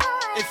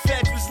 If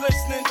Fed was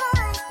listening,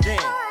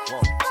 damn,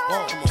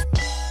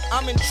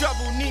 I'm in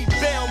trouble, need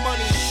bail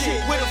money.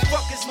 Shit, where the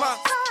fuck is my?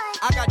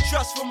 I got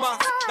trust for my.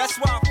 That's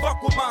why I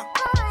fuck with my.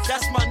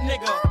 That's my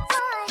nigga.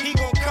 He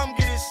gon' come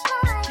get us.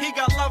 He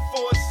got love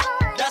for us.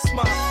 That's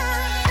my.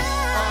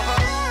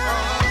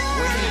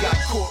 When he got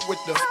caught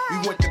with the,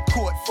 we went to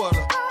court for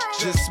the.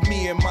 Just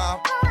me and my,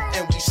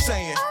 and we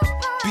saying,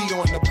 be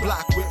on the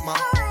block with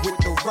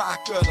the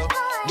rock of the.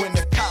 When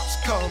the cops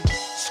come,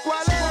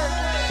 squalor.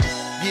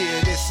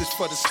 Yeah, this is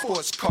for the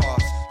sports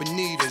cars.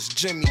 Bonitas,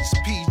 Jimmy's,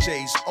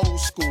 PJs,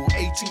 old school,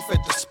 18th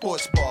at the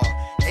sports bar.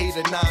 8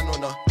 or 9 on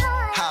the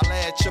holla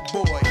at your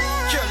boy.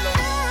 Killer,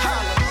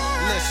 holla.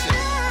 Listen,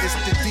 it's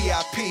the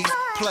DIP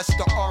plus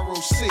the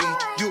ROC.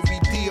 You'll be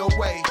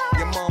DOA.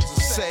 Your moms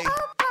will say,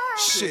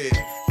 shit,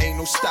 ain't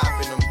no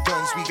stopping them.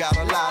 Guns, we got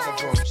a lot of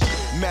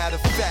them. Matter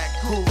of fact,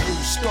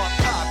 gurus start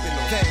popping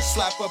them. Can't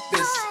slap up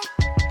his,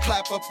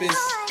 clap up his,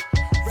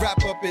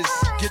 wrap up his,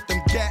 get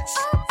them gats.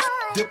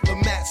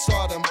 Diplomats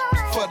are them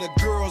for the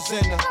girls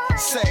in the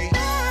say,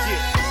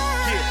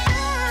 yeah.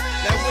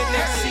 Now when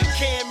they see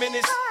Cam in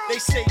this, they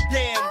say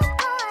damn.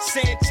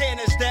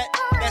 Santana's that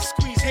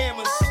squeeze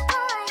hammers.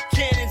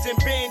 Cannons and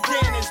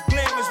bandanas,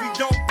 blammers, we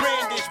don't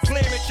brandish. Blam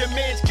at your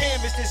man's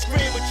canvas, then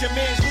scream with your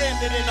man's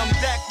landed. And I'm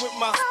back with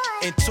my.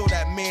 Until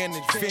that man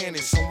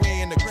advantage,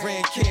 somewhere in the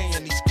Grand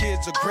Canyon, these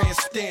kids are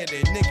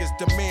grandstanding. Niggas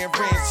demand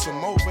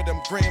ransom over them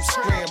grams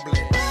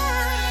scrambling.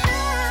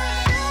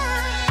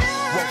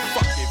 Well,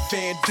 fuck it,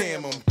 Van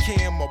Damme 'em,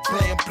 Cam or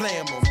blam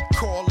blam 'em.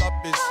 Call up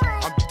is,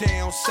 I'm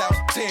down south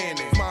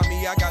tanning.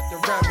 Mommy, I got the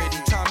remedy.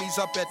 Tommy's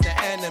up at the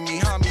enemy,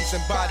 homies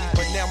and body,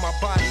 but now my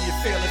body is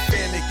feeling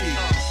finicky.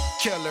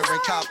 Killer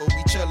and copper,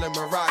 we chillin'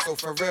 Morocco.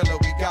 For real,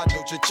 we got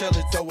no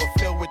chinchillas, though we're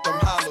filled with them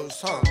hollows,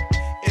 huh?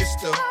 It's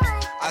the,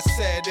 I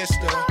said it's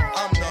the,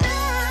 I'm the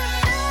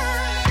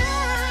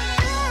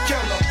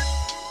killer.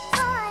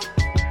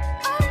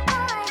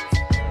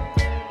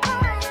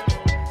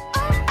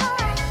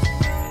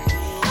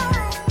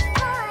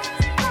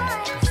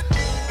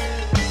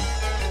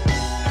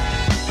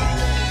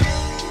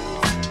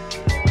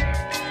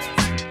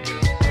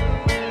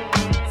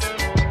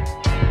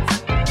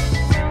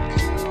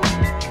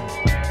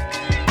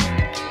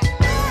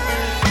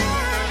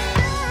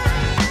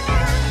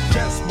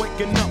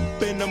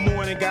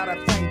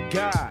 Gotta thank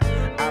God.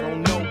 I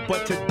don't know,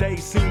 but today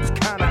seems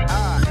kinda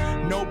odd.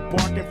 No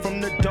barking from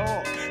the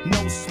dog,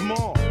 no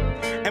small.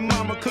 And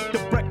mama cooked the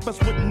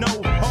breakfast with no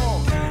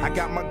hog. I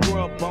got my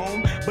grub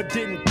on, but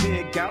didn't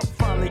dig out.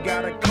 Finally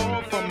got a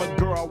call from a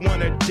girl I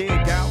wanna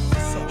dig out.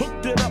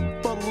 Hooked it up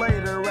for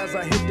later as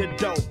I hit the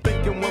dough.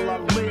 Thinking, will I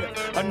live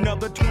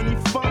another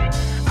 24?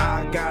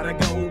 I gotta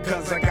go,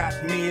 cause I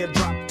got me a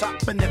drop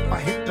top. And if I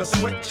hit the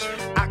switch,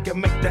 I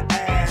can make the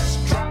ass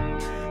drop.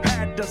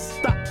 Had to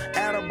stop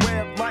at a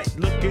red light,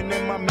 looking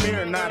in my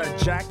mirror, not a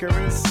jacker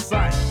in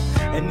sight,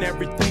 and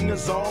everything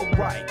is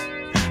alright.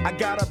 I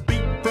got a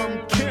beat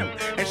from Kim,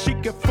 and she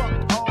can fuck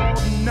all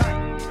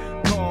night.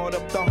 Called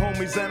up the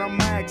homies and I'm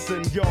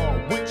asking y'all,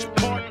 which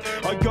part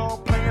are y'all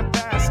playing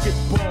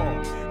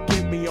basketball?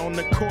 Get me on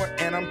the court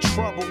and I'm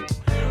troubled.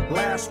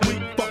 Last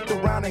week fucked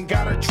around and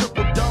got a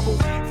triple-double.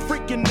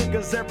 Freaking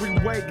niggas every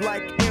way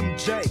like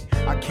MJ.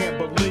 I can't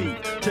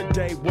believe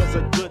today was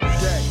a good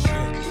day.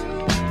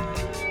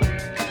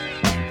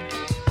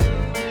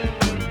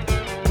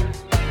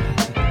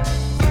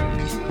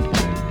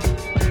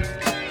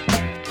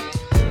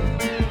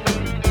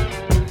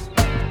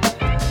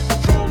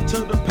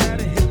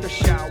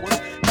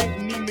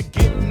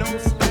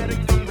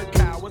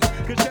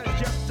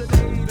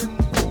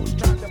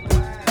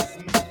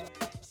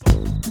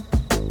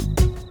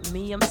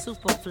 I'm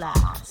super fly,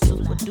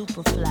 super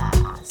duper fly,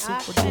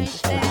 super duper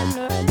fly.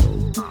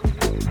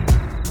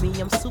 Me,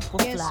 I'm super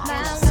fly,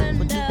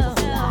 super duper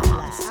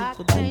fly,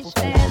 super duper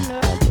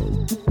fly.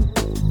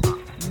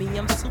 Me,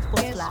 I'm super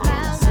fly,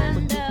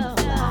 super duper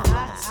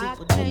fly,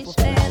 super duper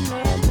fly.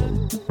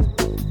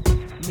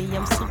 Me,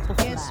 I'm super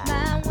fly.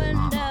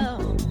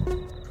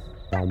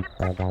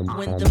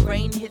 When the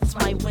rain hits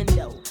my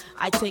window,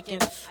 I take in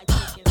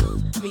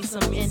me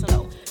some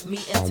endo. Me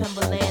and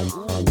Timberland,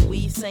 ooh,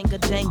 we sang a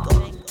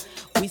jangle.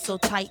 We so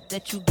tight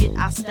that you get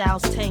our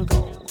styles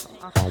tangled.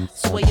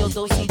 Sway your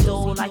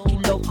do-si-do like you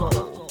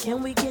loco.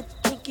 Can we get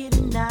kinky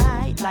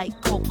tonight like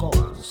Coco?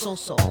 So,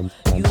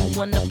 you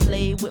wanna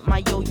play with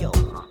my yo-yo?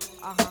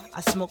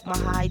 I smoke my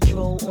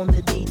hydro on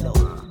the D-Lo.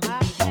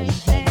 I can't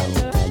stand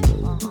her.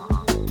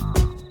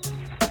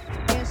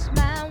 It's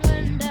my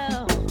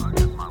window.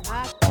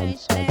 I can't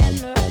stand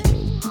her.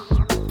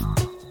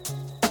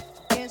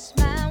 It's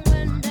my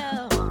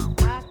window.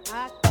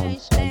 I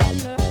can't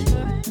stand her.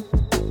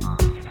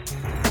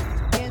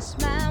 It's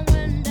my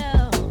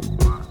window.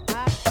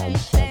 I can't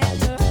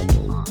stand her.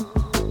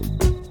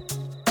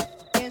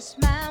 It's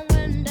my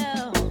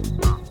window.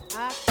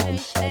 I can't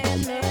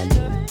stand her.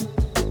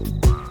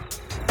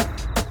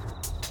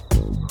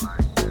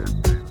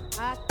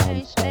 I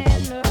can't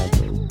stand her.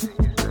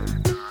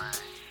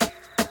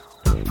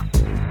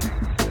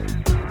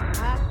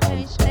 I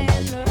can't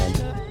stand her.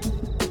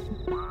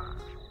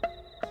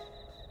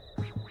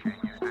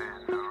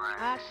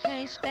 I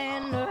can't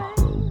stand her.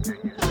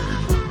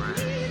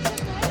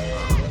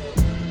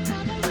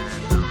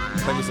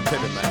 Play me some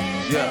Pivot, man.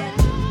 Yeah.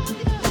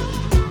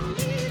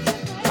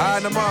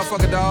 Alright, the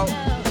motherfucker, dog.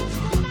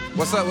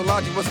 What's up with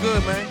Logic? What's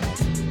good, man?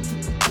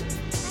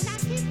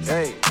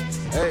 Hey.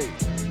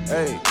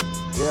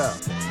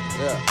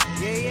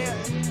 Yeah.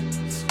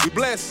 We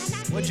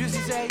blessed. What Juicy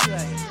say? You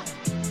like,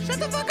 shut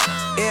the fuck up.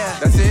 Yeah.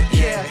 That's it?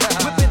 Yeah.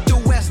 Whipping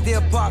through West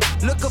Deer Park.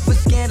 Looking for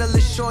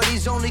scandalous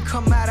shorties, only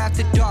come out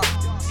after dark.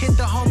 Hit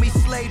the homie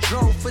Slay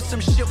drove for some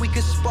shit we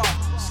could spark.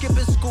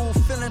 Skipping school,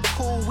 feeling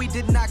cool, we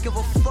did not give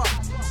a fuck.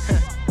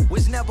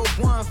 Was never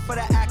one for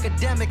the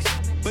academics,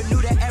 but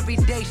knew the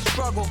everyday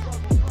struggle.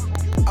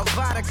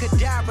 Avada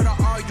Kedavra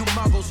to all you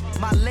muggles.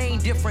 My lane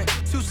different,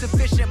 too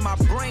sufficient, my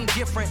brain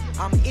different.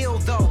 I'm ill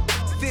though,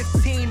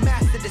 15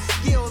 mastered the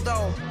skill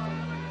though.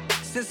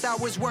 Since I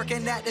was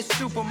working at the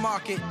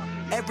supermarket,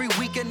 every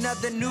week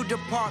another new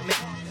department.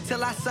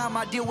 Till I signed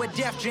my deal with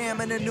Def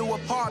Jam in a new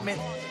apartment.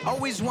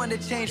 Always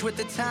wanted to change with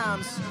the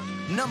times.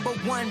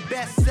 #1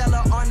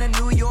 bestseller on the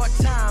New York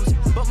Times.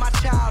 But my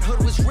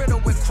childhood was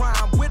riddled with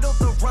crime. Whittled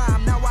the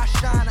rhyme, now I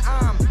shine.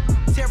 I'm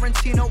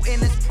Tarantino in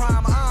his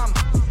prime. I'm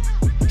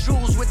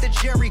Jules with the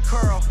Jerry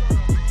curl.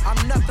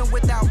 I'm nothing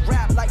without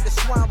rap, like the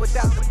swine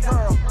without the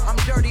pearl. I'm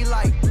dirty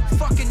like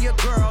fucking your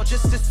girl.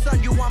 Just to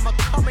son you, I'ma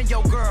come in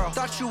your girl.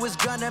 Thought you was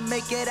gonna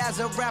make it as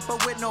a rapper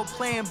with no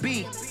plan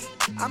B.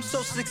 I'm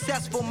so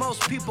successful,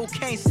 most people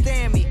can't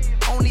stand me.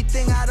 Only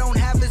thing I don't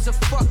have is a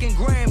fucking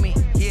Grammy.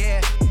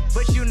 Yeah,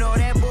 but you know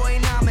that boy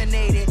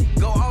nominated.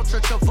 Go Ultra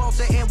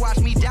Travolta and watch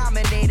me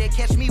dominate it.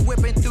 Catch me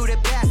whipping through the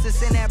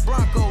passes in that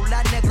Bronco,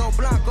 La Negro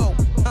Blanco.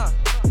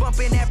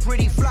 Bumping that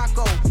pretty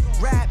Flacco.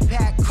 Rat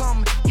pack,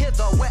 come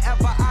hither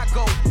wherever I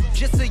go.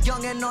 Just a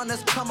youngin' on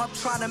this come up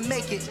trying to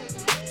make it.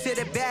 To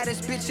the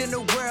baddest bitch in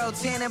the world,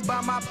 tanning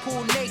by my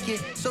pool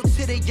naked. So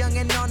to the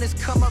youngin' on this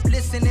come up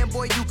listening,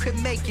 boy, you could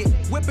make it.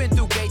 Whipping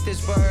through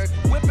Gaithersburg,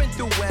 whipping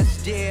through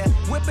West Deer,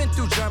 whipping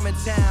through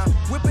Germantown,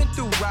 whipping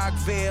through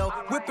Rockville,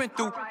 whipping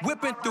through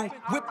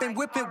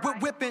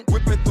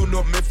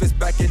North Memphis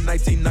back in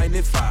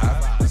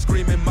 1995.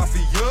 Screaming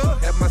mafia,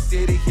 had my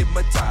city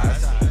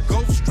hypnotized.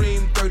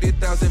 Gulfstream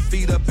 30,000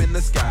 feet up in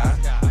the sky.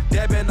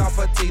 Dabbing off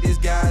her titties,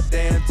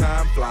 goddamn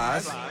time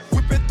flies.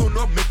 Whipping through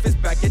North Memphis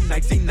back in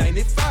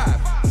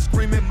 1995.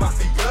 Screaming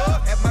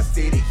mafia, had my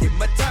city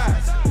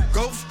hypnotized.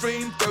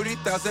 Gulfstream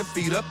 30,000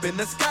 feet up in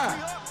the sky.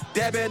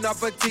 Dabbing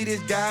off her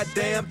titties,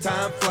 goddamn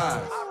time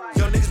flies.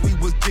 Young niggas, we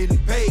was getting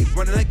paid,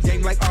 running a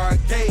game like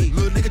arcade.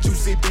 Little nigga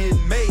juicy been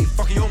made,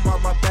 fucking your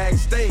mama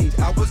backstage.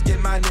 I was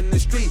getting mine in the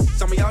street,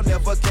 some of y'all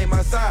never came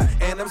outside.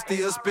 And I'm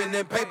still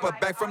spinning paper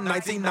back from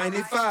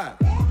 1995.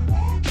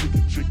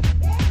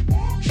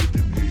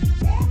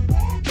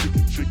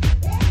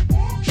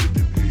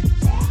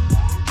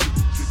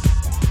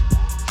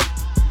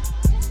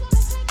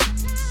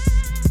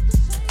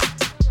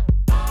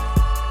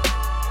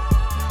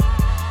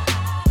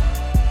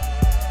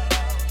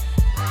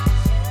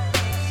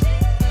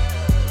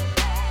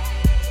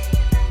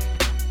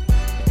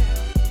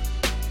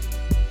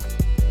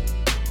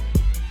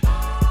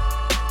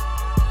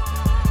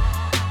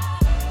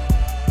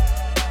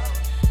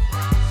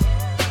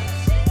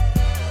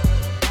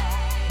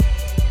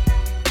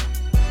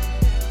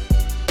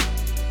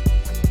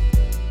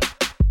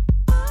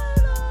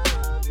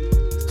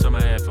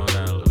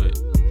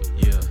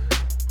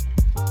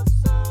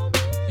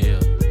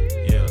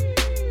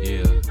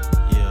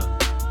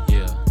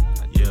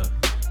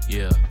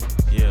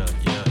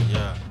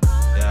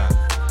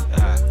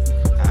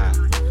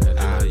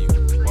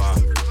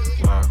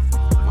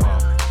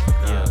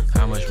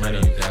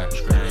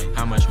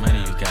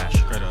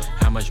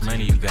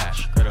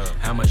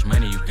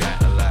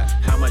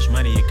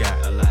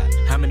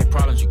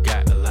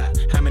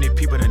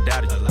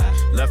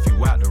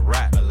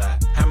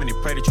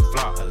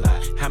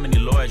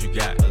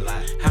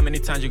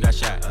 times you got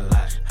shot? A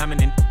lot. How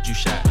many you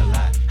shot? A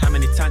lot. How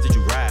many times did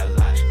you ride? A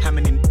lot. How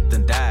many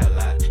done died? A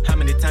lot. How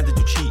many times did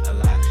you cheat? A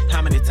lot.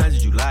 How many times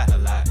did you lie? A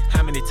lot.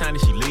 How many times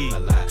did she leave? A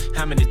lot.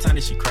 How many times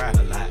did she cry?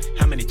 A lot.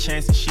 How many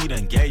chances she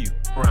done gave you?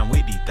 Run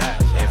with these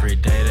thighs. Every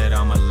day that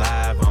I'm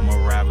alive, I'ma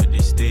ride with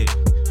this stick.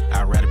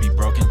 I'd rather be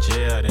broke in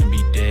jail than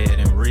be dead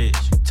and rich.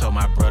 Told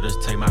my brothers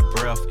take my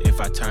breath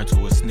if I turn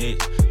to a snitch.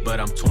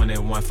 But I'm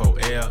 21 for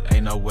L,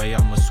 ain't no way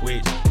I'ma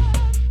switch.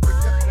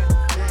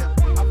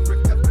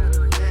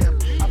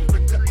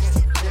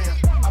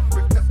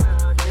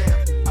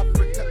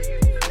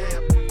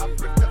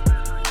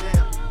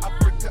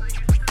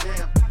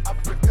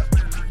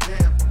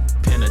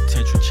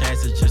 Penitentiary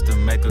chances just to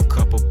make a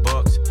couple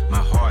bucks. My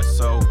heart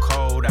so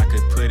cold I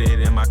could put it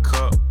in my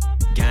cup.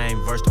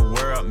 Game versus the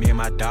world, me and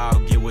my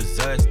dog, it was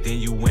us. Then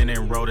you went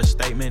and wrote a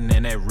statement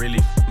and that really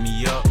f***ed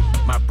me up.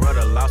 My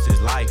brother lost his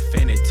life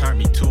and it turned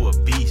me to a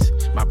beast.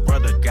 My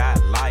brother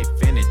got life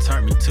and it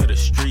turned me to the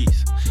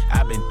streets.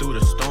 I've been through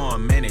the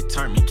storm and it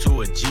turned me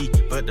to a G.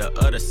 But the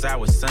other side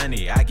was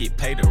sunny, I get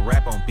paid to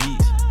rap on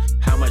beats.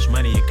 How much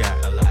money you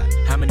got? A lot.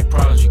 How many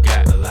problems you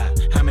got? A lot.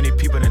 How many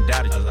people done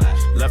doubted you? A lot.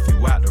 Left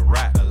you out to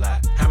rap? A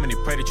lot. How many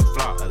pray that you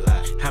flop? A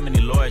lot. How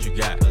many lawyers you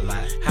got? A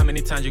lot. How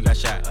many times you got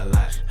shot? A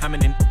lot. How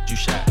many you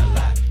shot? A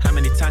lot. How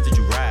many times did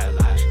you ride? A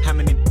lot. How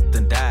many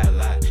done died? A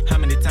lot. How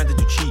many times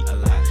did you cheat? A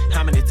lot.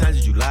 How many times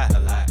did you lie? A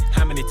lot.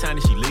 How many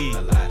times did she leave?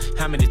 A lot.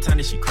 How many times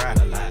did she cry?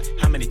 A lot.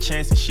 How many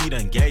chances she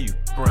done gave you?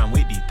 Run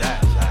with these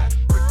thighs? A lot.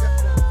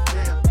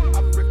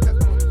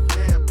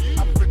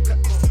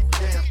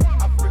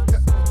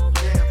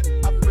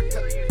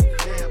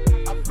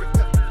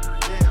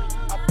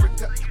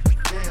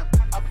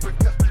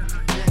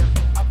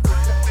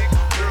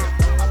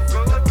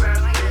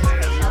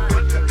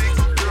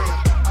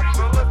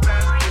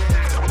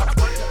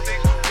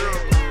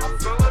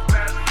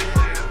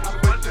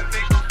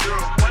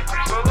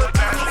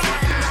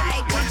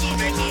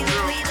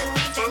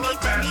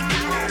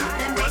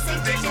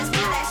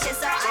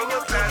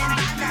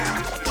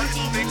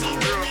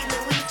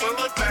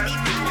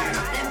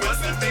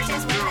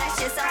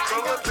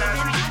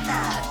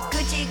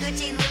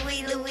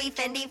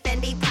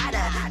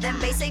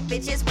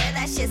 Bitches wear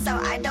that shit, so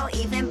I don't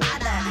even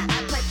bother.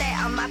 I put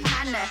that on my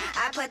partner,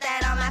 I put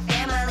that on my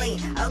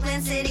family.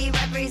 Oakland City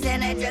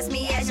represent, address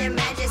me as your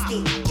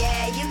majesty.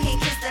 Yeah, you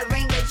can kiss the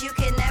ring, but you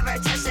can never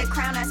touch the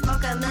crown. I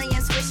smoke a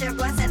million Swisher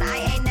blunts and I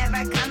ain't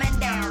never coming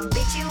down.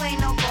 Bitch, you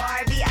ain't no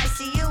Barbie, I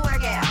see you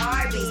work at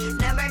Arby's.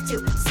 Number 2,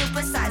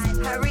 supersize,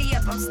 hurry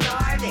up, I'm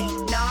starving.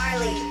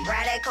 Gnarly,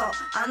 radical,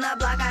 on the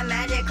block I'm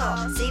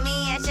magical. See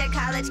me at your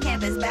college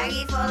campus,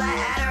 baggy full of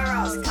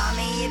Adderalls. Call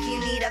me if you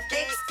need a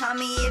fix, call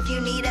me if you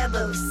need a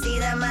boost. See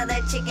them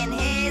other chicken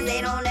heads,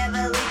 they don't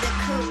ever leave the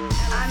coop.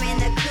 I'm in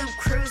the coop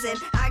cruising,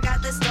 I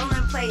got the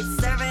stolen plates.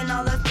 Serving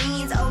all the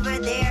fiends over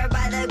there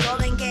by the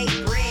Golden Gate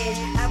Bridge.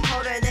 I'm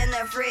colder than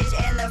the fridge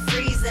and the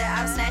freezer.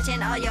 I'm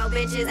snatching all your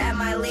bitches at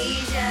my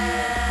leisure.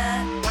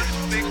 What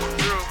you think will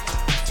do?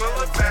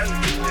 Full of fast,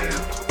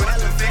 what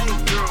you think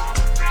will do?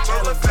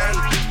 Full of fast.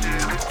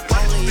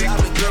 Only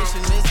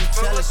obligation is to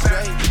tell it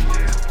straight.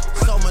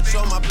 So much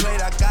on my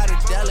plate, I gotta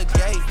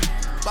delegate.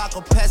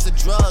 Baco pass a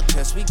drug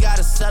test, we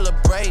gotta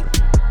celebrate.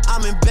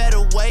 I'm in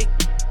better weight,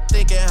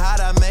 thinking how'd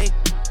I make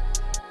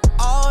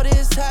all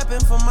this happen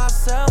for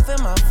myself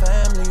and my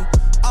family.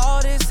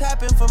 All this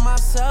happened for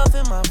myself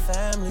and my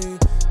family.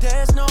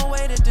 There's no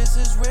way that this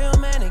is real,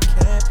 man, it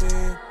can't be.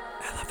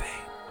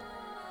 Elevate,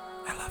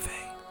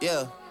 elevate,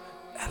 yeah,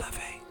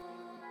 elevate,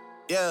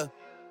 yeah.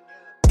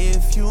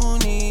 If you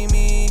need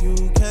me, you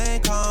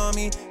can call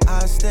me.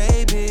 I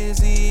stay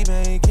busy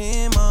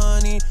making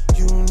money.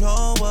 You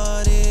know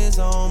what is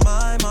on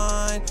my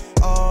mind.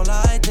 All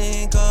I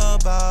think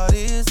about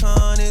is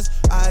honest.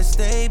 I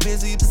stay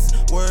busy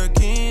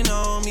working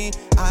on me.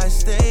 I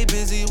stay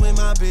busy with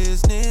my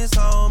business,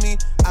 homie.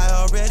 I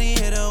already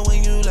hit her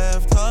when you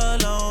left her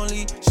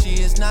lonely.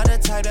 She is not the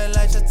type that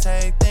likes to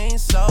take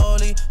things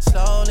slowly,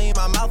 slowly.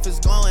 My mouth is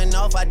going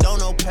off, I don't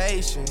know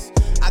patience.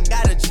 I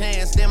got a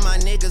chance, then my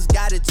niggas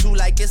got it too,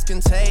 like it's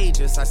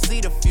contagious. I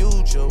see the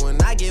future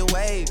when I get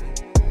wavy.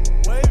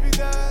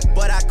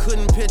 But I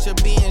couldn't picture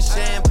being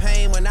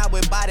champagne when I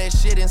would buy that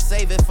shit and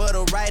save it for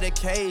the right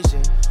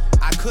occasion.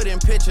 I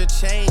couldn't picture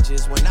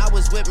changes when I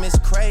was with Miss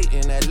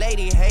Creighton. That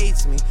lady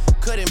hates me.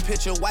 Couldn't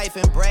picture wife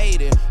and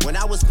Braden when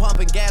I was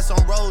pumping gas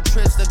on road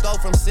trips to go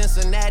from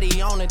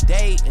Cincinnati on a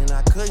date, and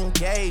I couldn't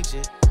gauge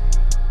it.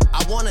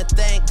 I wanna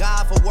thank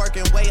God for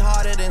working way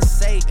harder than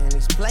Satan.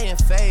 He's playing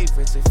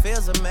favorites, it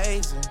feels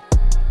amazing.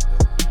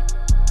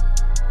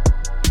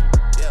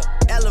 Yeah.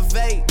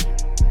 Elevate,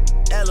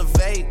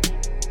 elevate.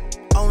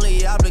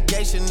 Only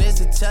obligation is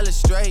to tell it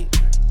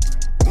straight.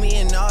 Me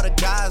and all the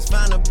guys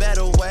found a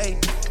better way.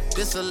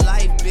 This a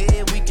life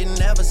bid, we can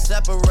never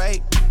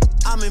separate.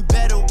 I'm in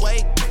better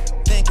weight,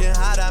 thinking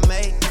how'd I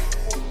make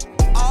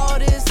all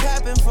this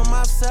happen for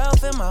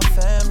myself and my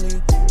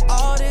family.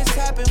 All this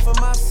happened for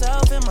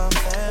myself and my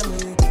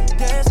family.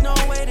 There's no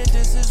way that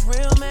this is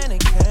real, man,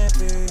 it can't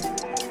be.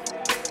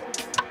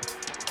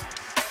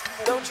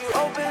 Don't you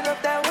open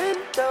up that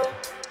window.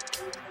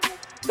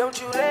 Don't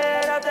you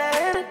let out that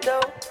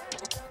antidote.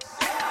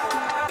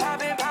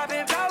 Poppin',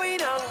 poppin',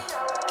 poppin', on.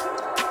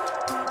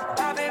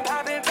 Poppin',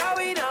 poppin',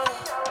 poppin', on.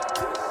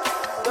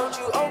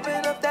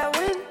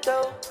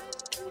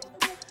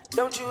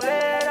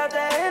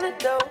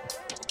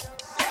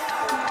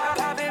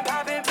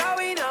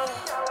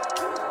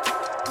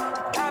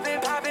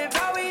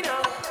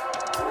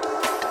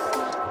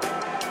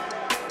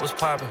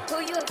 poppin'?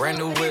 Brand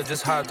new whip,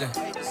 just hopped in.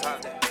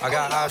 I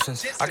got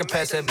options, I can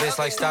pass that bitch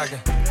like Stockton.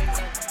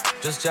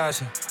 Just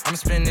joshing, I'ma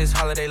spend this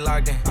holiday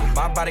locked in.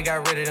 My body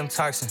got rid of them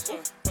toxins.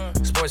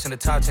 Sports in the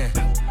top 10.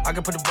 I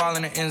can put the ball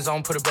in the end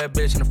zone, put a bad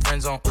bitch in the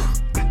friend zone.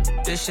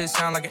 This shit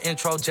sound like an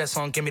intro jet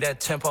song, give me that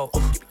tempo.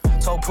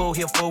 Told Pooh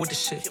he a fool with the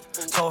shit.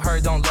 Told her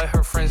don't let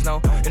her friends know.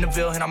 In the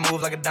Ville and I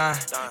move like a dime.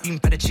 Eating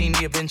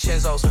fettuccine at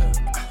Vincenzo's.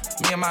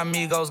 Me and my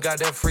amigos got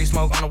that free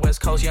smoke on the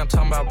West Coast. Yeah, I'm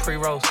talking about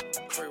pre-rolls.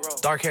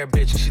 Dark hair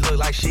bitch and she look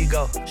like she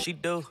go. She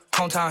do.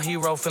 Hometown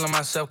hero, feeling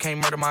myself, can't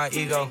murder my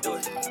ego.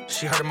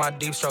 She heard of my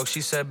deep stroke.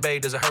 She said,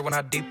 babe, does it hurt when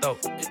I deep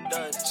throat?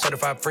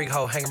 Certified freak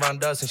hoe, hang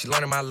around us and she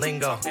learning my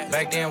lingo.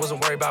 Back then,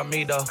 wasn't worried about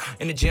me though.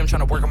 In the gym,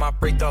 trying to work on my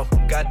freak though.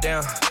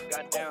 Goddamn.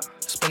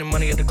 Spending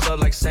money at the club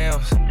like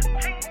Sam's.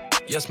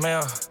 Yes,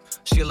 ma'am.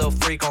 She a little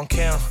freak on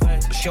cam,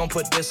 but she don't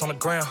put this on the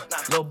ground.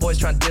 Little boys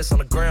tryna diss on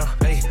the ground.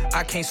 Hey,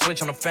 I can't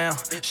switch on the fan.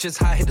 Shit's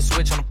hot, hit the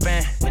switch on the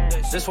fan.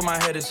 This where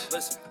my head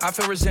is. I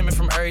feel resentment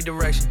from every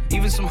direction.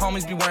 Even some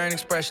homies be wearing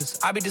expressions.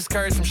 I be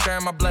discouraged from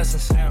sharing my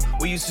blessings.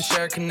 We used to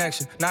share a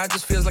connection. Now it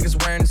just feels like it's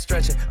wearing and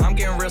stretching. I'm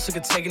getting real sick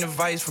of taking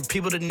advice from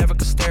people that never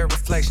could stare at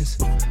reflections.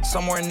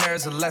 Somewhere in there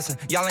is a lesson.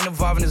 Y'all ain't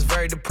evolving, it's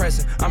very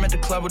depressing. I'm at the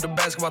club with the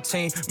basketball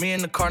team. Me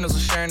and the Cardinals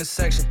are sharing a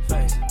section.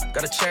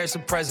 Gotta cherish the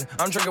present.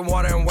 I'm drinking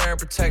water and wearing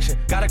protection.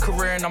 Got a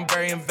career and I'm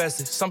very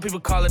invested. Some people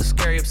call it a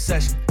scary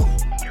obsession.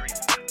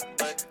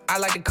 I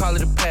like to call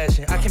it a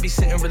passion. I can be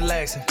sitting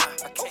relaxing.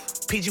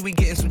 PG, we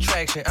getting some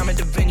traction. I'm at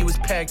the venue, it's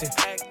packed in.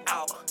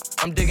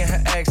 I'm digging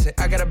her accent.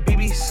 I got a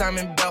BB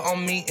Simon belt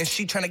on me and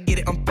she tryna get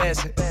it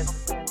unfastened.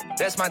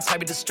 That's my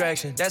type of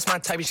distraction. That's my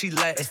type of she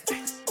Latin.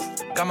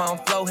 Got my own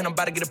flow and I'm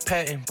about to get a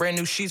patent. Brand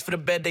new sheets for the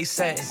bed, they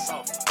satin.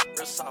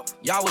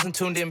 Y'all wasn't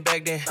tuned in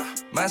back then.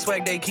 My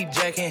swag, they keep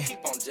jacking.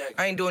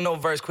 I ain't doing no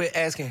verse, quit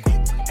asking.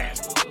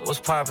 What's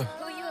poppin'?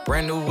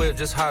 Brand new whip,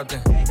 just hopped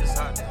in.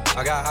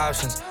 I got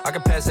options, I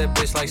can pass that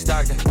bitch like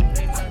Stockton.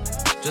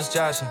 Just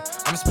joshing,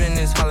 I'ma spend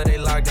this holiday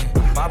locked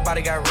in. My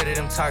body got rid of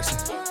them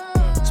toxins.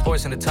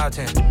 Sports in the top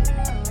 10.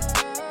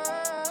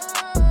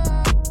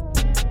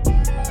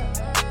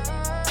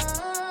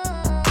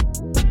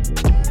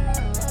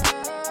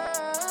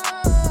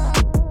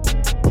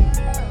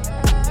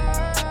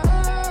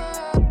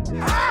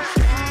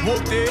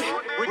 Whooped it.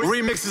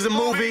 Remix is a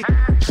movie.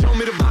 Show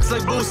me the box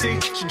like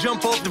Boosie. She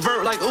jump off the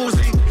vert like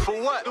Uzi. For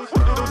what?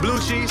 Blue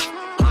cheese.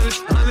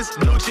 Honest,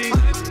 blue cheese.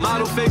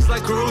 Model face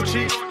like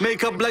Carucci.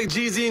 Makeup like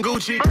Jeezy and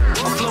Gucci.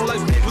 I flow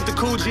like big with the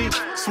Coochie.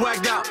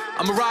 Swagged out.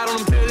 I'ma ride on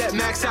them till that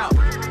max out.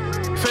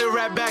 Favorite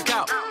rap back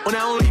out. On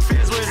that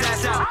OnlyFans with his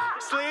ass out.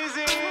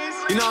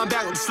 You know I'm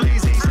back with the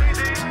sleazy.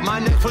 My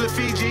neck full of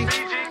Fiji.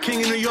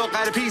 King in New York,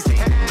 out of PC.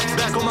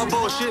 Back on my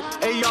bullshit.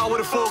 AR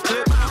with a full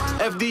clip.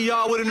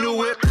 FDR with a new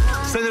whip.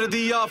 Send it to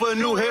DR for a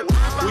new hip.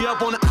 We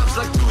up on the ops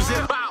like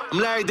 2-zip. I'm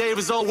Larry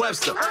Davis on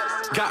Webster.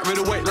 Got rid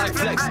of weight like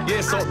Flex.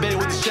 Yeah, Salt Bay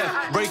with the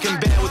chef. Breaking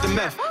Bad with the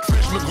meth.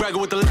 French McGregor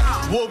with the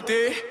left. Whooped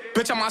it.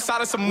 Bitch, I'm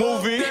outside of some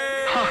movie.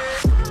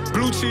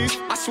 Blue cheese.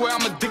 I swear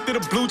I'm addicted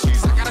to blue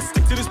cheese. I gotta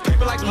stick to this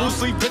paper like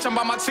loose leaf. Bitch, I'm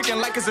by my chicken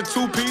like it's a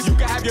two-piece. You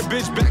can have your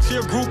bitch back, she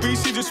a groupie.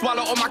 She just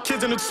swallow all my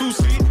kids in a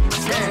two-seat.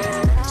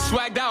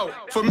 Swagged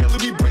out. Familiar,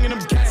 we bringing them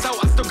gas out.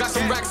 I still got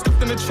some racks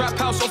stuffed in the trap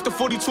house. Off the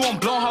 42, I'm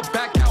blowing her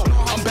back out.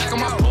 I'm back on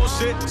my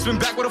bullshit. Spin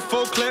back with a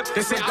full clip.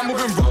 They say I'm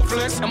moving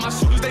ruthless. And my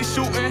shooters, they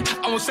shooting.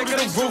 I won't shake it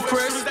a roof,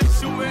 Chris.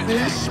 This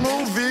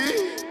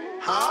movie.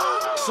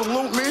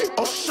 Salute me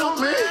or shoot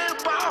me.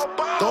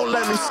 Don't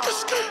let me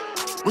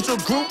with your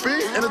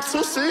groupie in a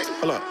 2-seat.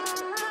 Hold up.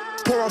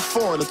 Pour a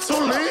 4 in a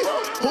 2-lead.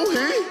 Who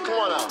he? Come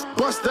on out.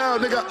 Bust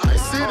down, nigga. I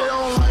see they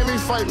don't like me,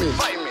 fight me.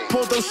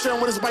 Pull those shit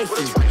with his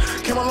wifey.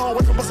 Came a long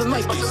way from busting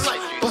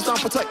Nikes. Bust down,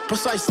 protect,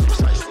 precisely.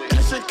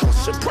 That shit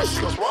costs shit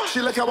pricey. She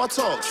like how I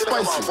talk,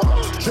 spicy.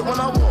 Drip when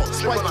I walk,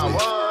 spiky.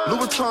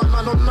 Louis Vuitton,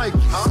 not no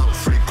Nikes.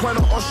 Free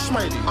Quino or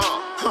Schmitey.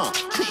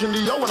 Christian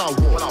Dior when I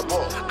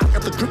walk. I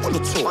got the grip on the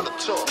tour.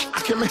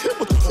 I came in here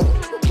with the hook.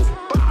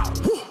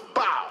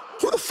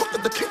 Who the fuck is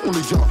the king on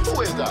New York?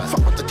 Who is that?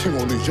 Fuck with the king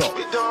on New York.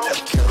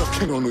 Let's kill the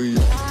king on New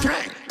York.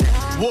 Gang.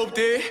 Whooped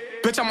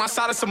it. Bitch, I'm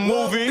outside of some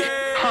movie.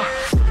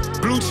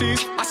 Blue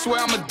cheese. I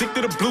swear I'm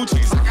addicted to blue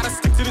cheese. I gotta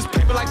stick to this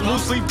paper like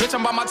loose leaf. Bitch,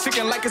 I'm by my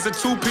chicken like it's a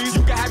two-piece.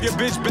 You can have your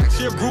bitch back,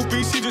 she a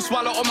groupie. She just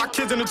swallow all my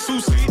kids in a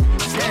two-seat.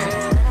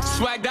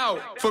 Swagged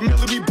out.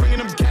 Familiar, we bringing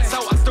them gas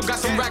out. I still got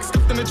some racks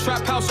stuffed in the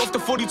trap house. Off the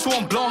 42,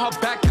 I'm blowing her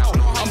back out.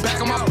 I'm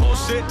back on my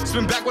bullshit.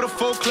 Spin back with a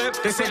full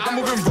clip. They say I'm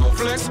moving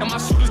ruthless. And my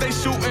shooters, they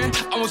shooting.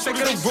 I won't shake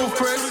it a roof,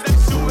 Chris.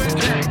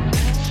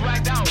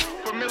 Swagged out.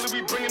 Familiar,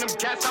 we bringing them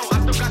gas out.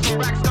 I still got some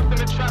racks stuffed in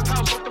the trap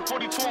house. Off the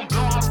 42, I'm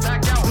blowing her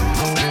back out.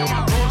 I'm back on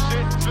my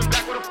bullshit. Spin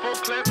back with a full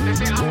clip. They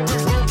say I'm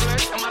moving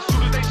ruthless. And my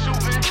shooters, they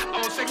shooting. I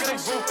won't shake it a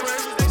roof,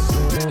 Chris.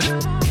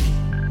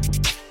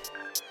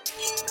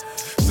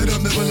 Said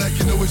I'm never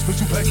lacking no wish, but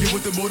you pack it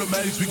with them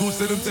automatics. We gon'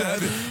 send them to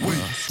heaven.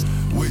 Wait.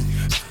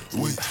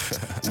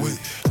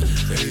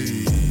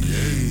 Hey.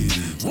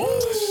 Woo!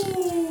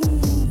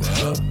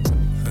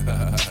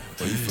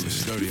 Oh, you feeling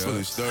sturdy,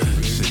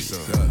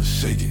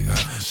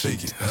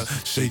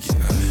 Shake it.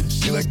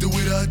 She like the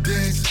way that I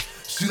dance.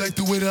 She like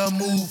the way that I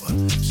move.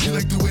 She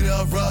like the way that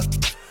I rock.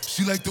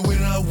 She like the way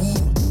that I woo.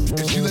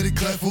 And she let it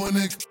clap for a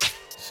nigga.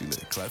 She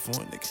let it clap for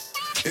a nigga.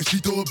 And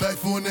she throw it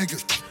back for a nigga.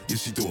 Yeah,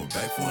 she throw it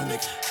back for a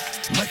nigga.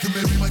 Mike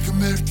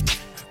and Mary.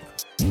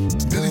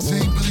 Billie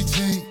Jean.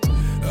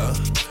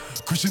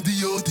 Christian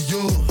Dior.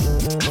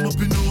 I'm up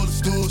in all the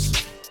stores.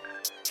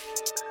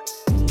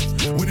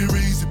 When it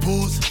rains, it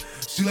pours.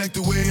 She like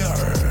the way I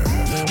heard.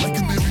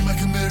 Mike and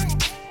Mary.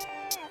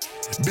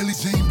 Billie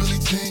Jean.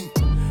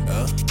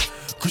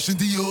 Christian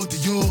Dior.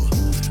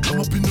 I'm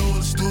up in all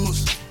the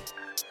stores.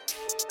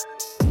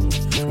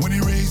 When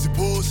it rains, it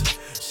pours.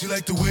 She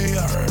like the way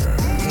I heard.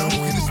 When I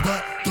walk in the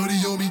spot, 30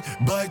 on me.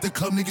 Buy at the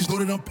club, niggas know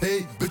that I'm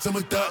paid. Bitch, I'm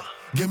a thot.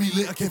 Get me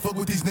lit, I can't fuck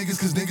with these niggas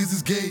cause niggas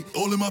is gay.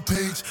 All in my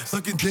page,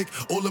 sucking dick.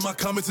 All in my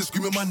comments and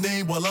screaming my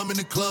name while I'm in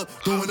the club.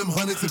 Throwing them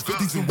hundreds and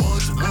fifties and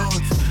ones.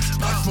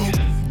 I smoke,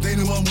 they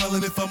know I'm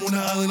wildin'. If I'm on the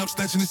island, I'm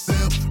snatching the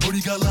cell.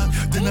 Brody got locked,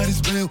 the night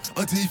is bail.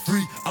 Until he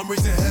free, I'm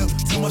raising hell.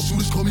 Tell my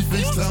shooters call me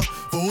FaceTime.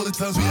 For all the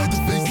times we had to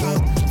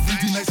FaceTime.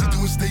 50 nights to do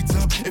a state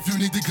time. If you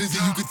need the glizzy,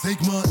 you can take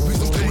mine.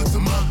 Please don't come up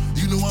to mine.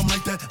 You know I'm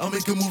like that, I'll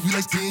make a movie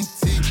like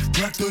TNT.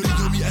 Glock 30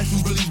 on me, ask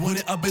who really want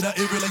it. I bet I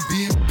air it like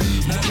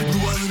DMB. Now the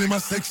blue island in my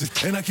section.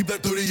 And I keep that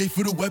 38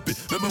 for the weapon.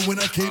 Remember when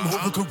I came home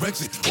for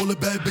correction? All the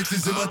bad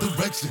bitches in my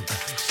direction.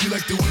 She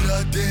like the way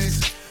that I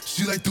dance.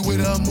 She like the way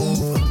that I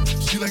move.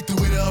 She like the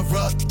way that I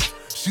rock.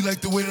 She like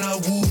the way that I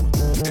woo.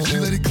 And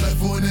she let it clap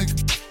for a nigga.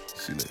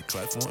 She let it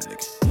clap for a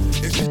nigga.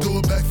 And she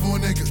throw it back for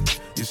a nigga.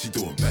 Yeah, she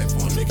throw it back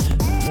for a nigga.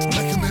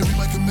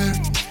 Mike and Mary.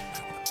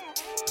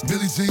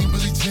 Billie Jean.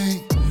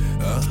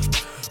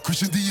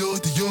 Christian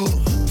Dior.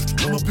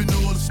 I'm up in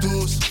all the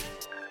stores.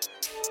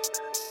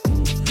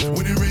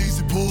 When it rains,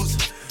 it pours.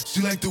 She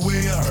like the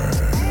way I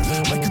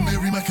heard. Mike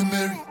and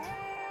Mary.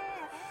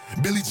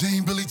 Billie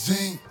Jean.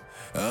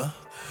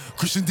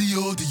 Christian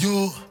Dior.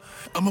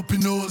 I'm up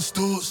in all the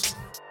stores.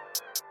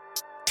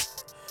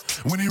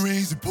 When it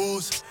rains, it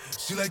pours.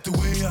 She like the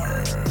way I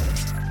heard.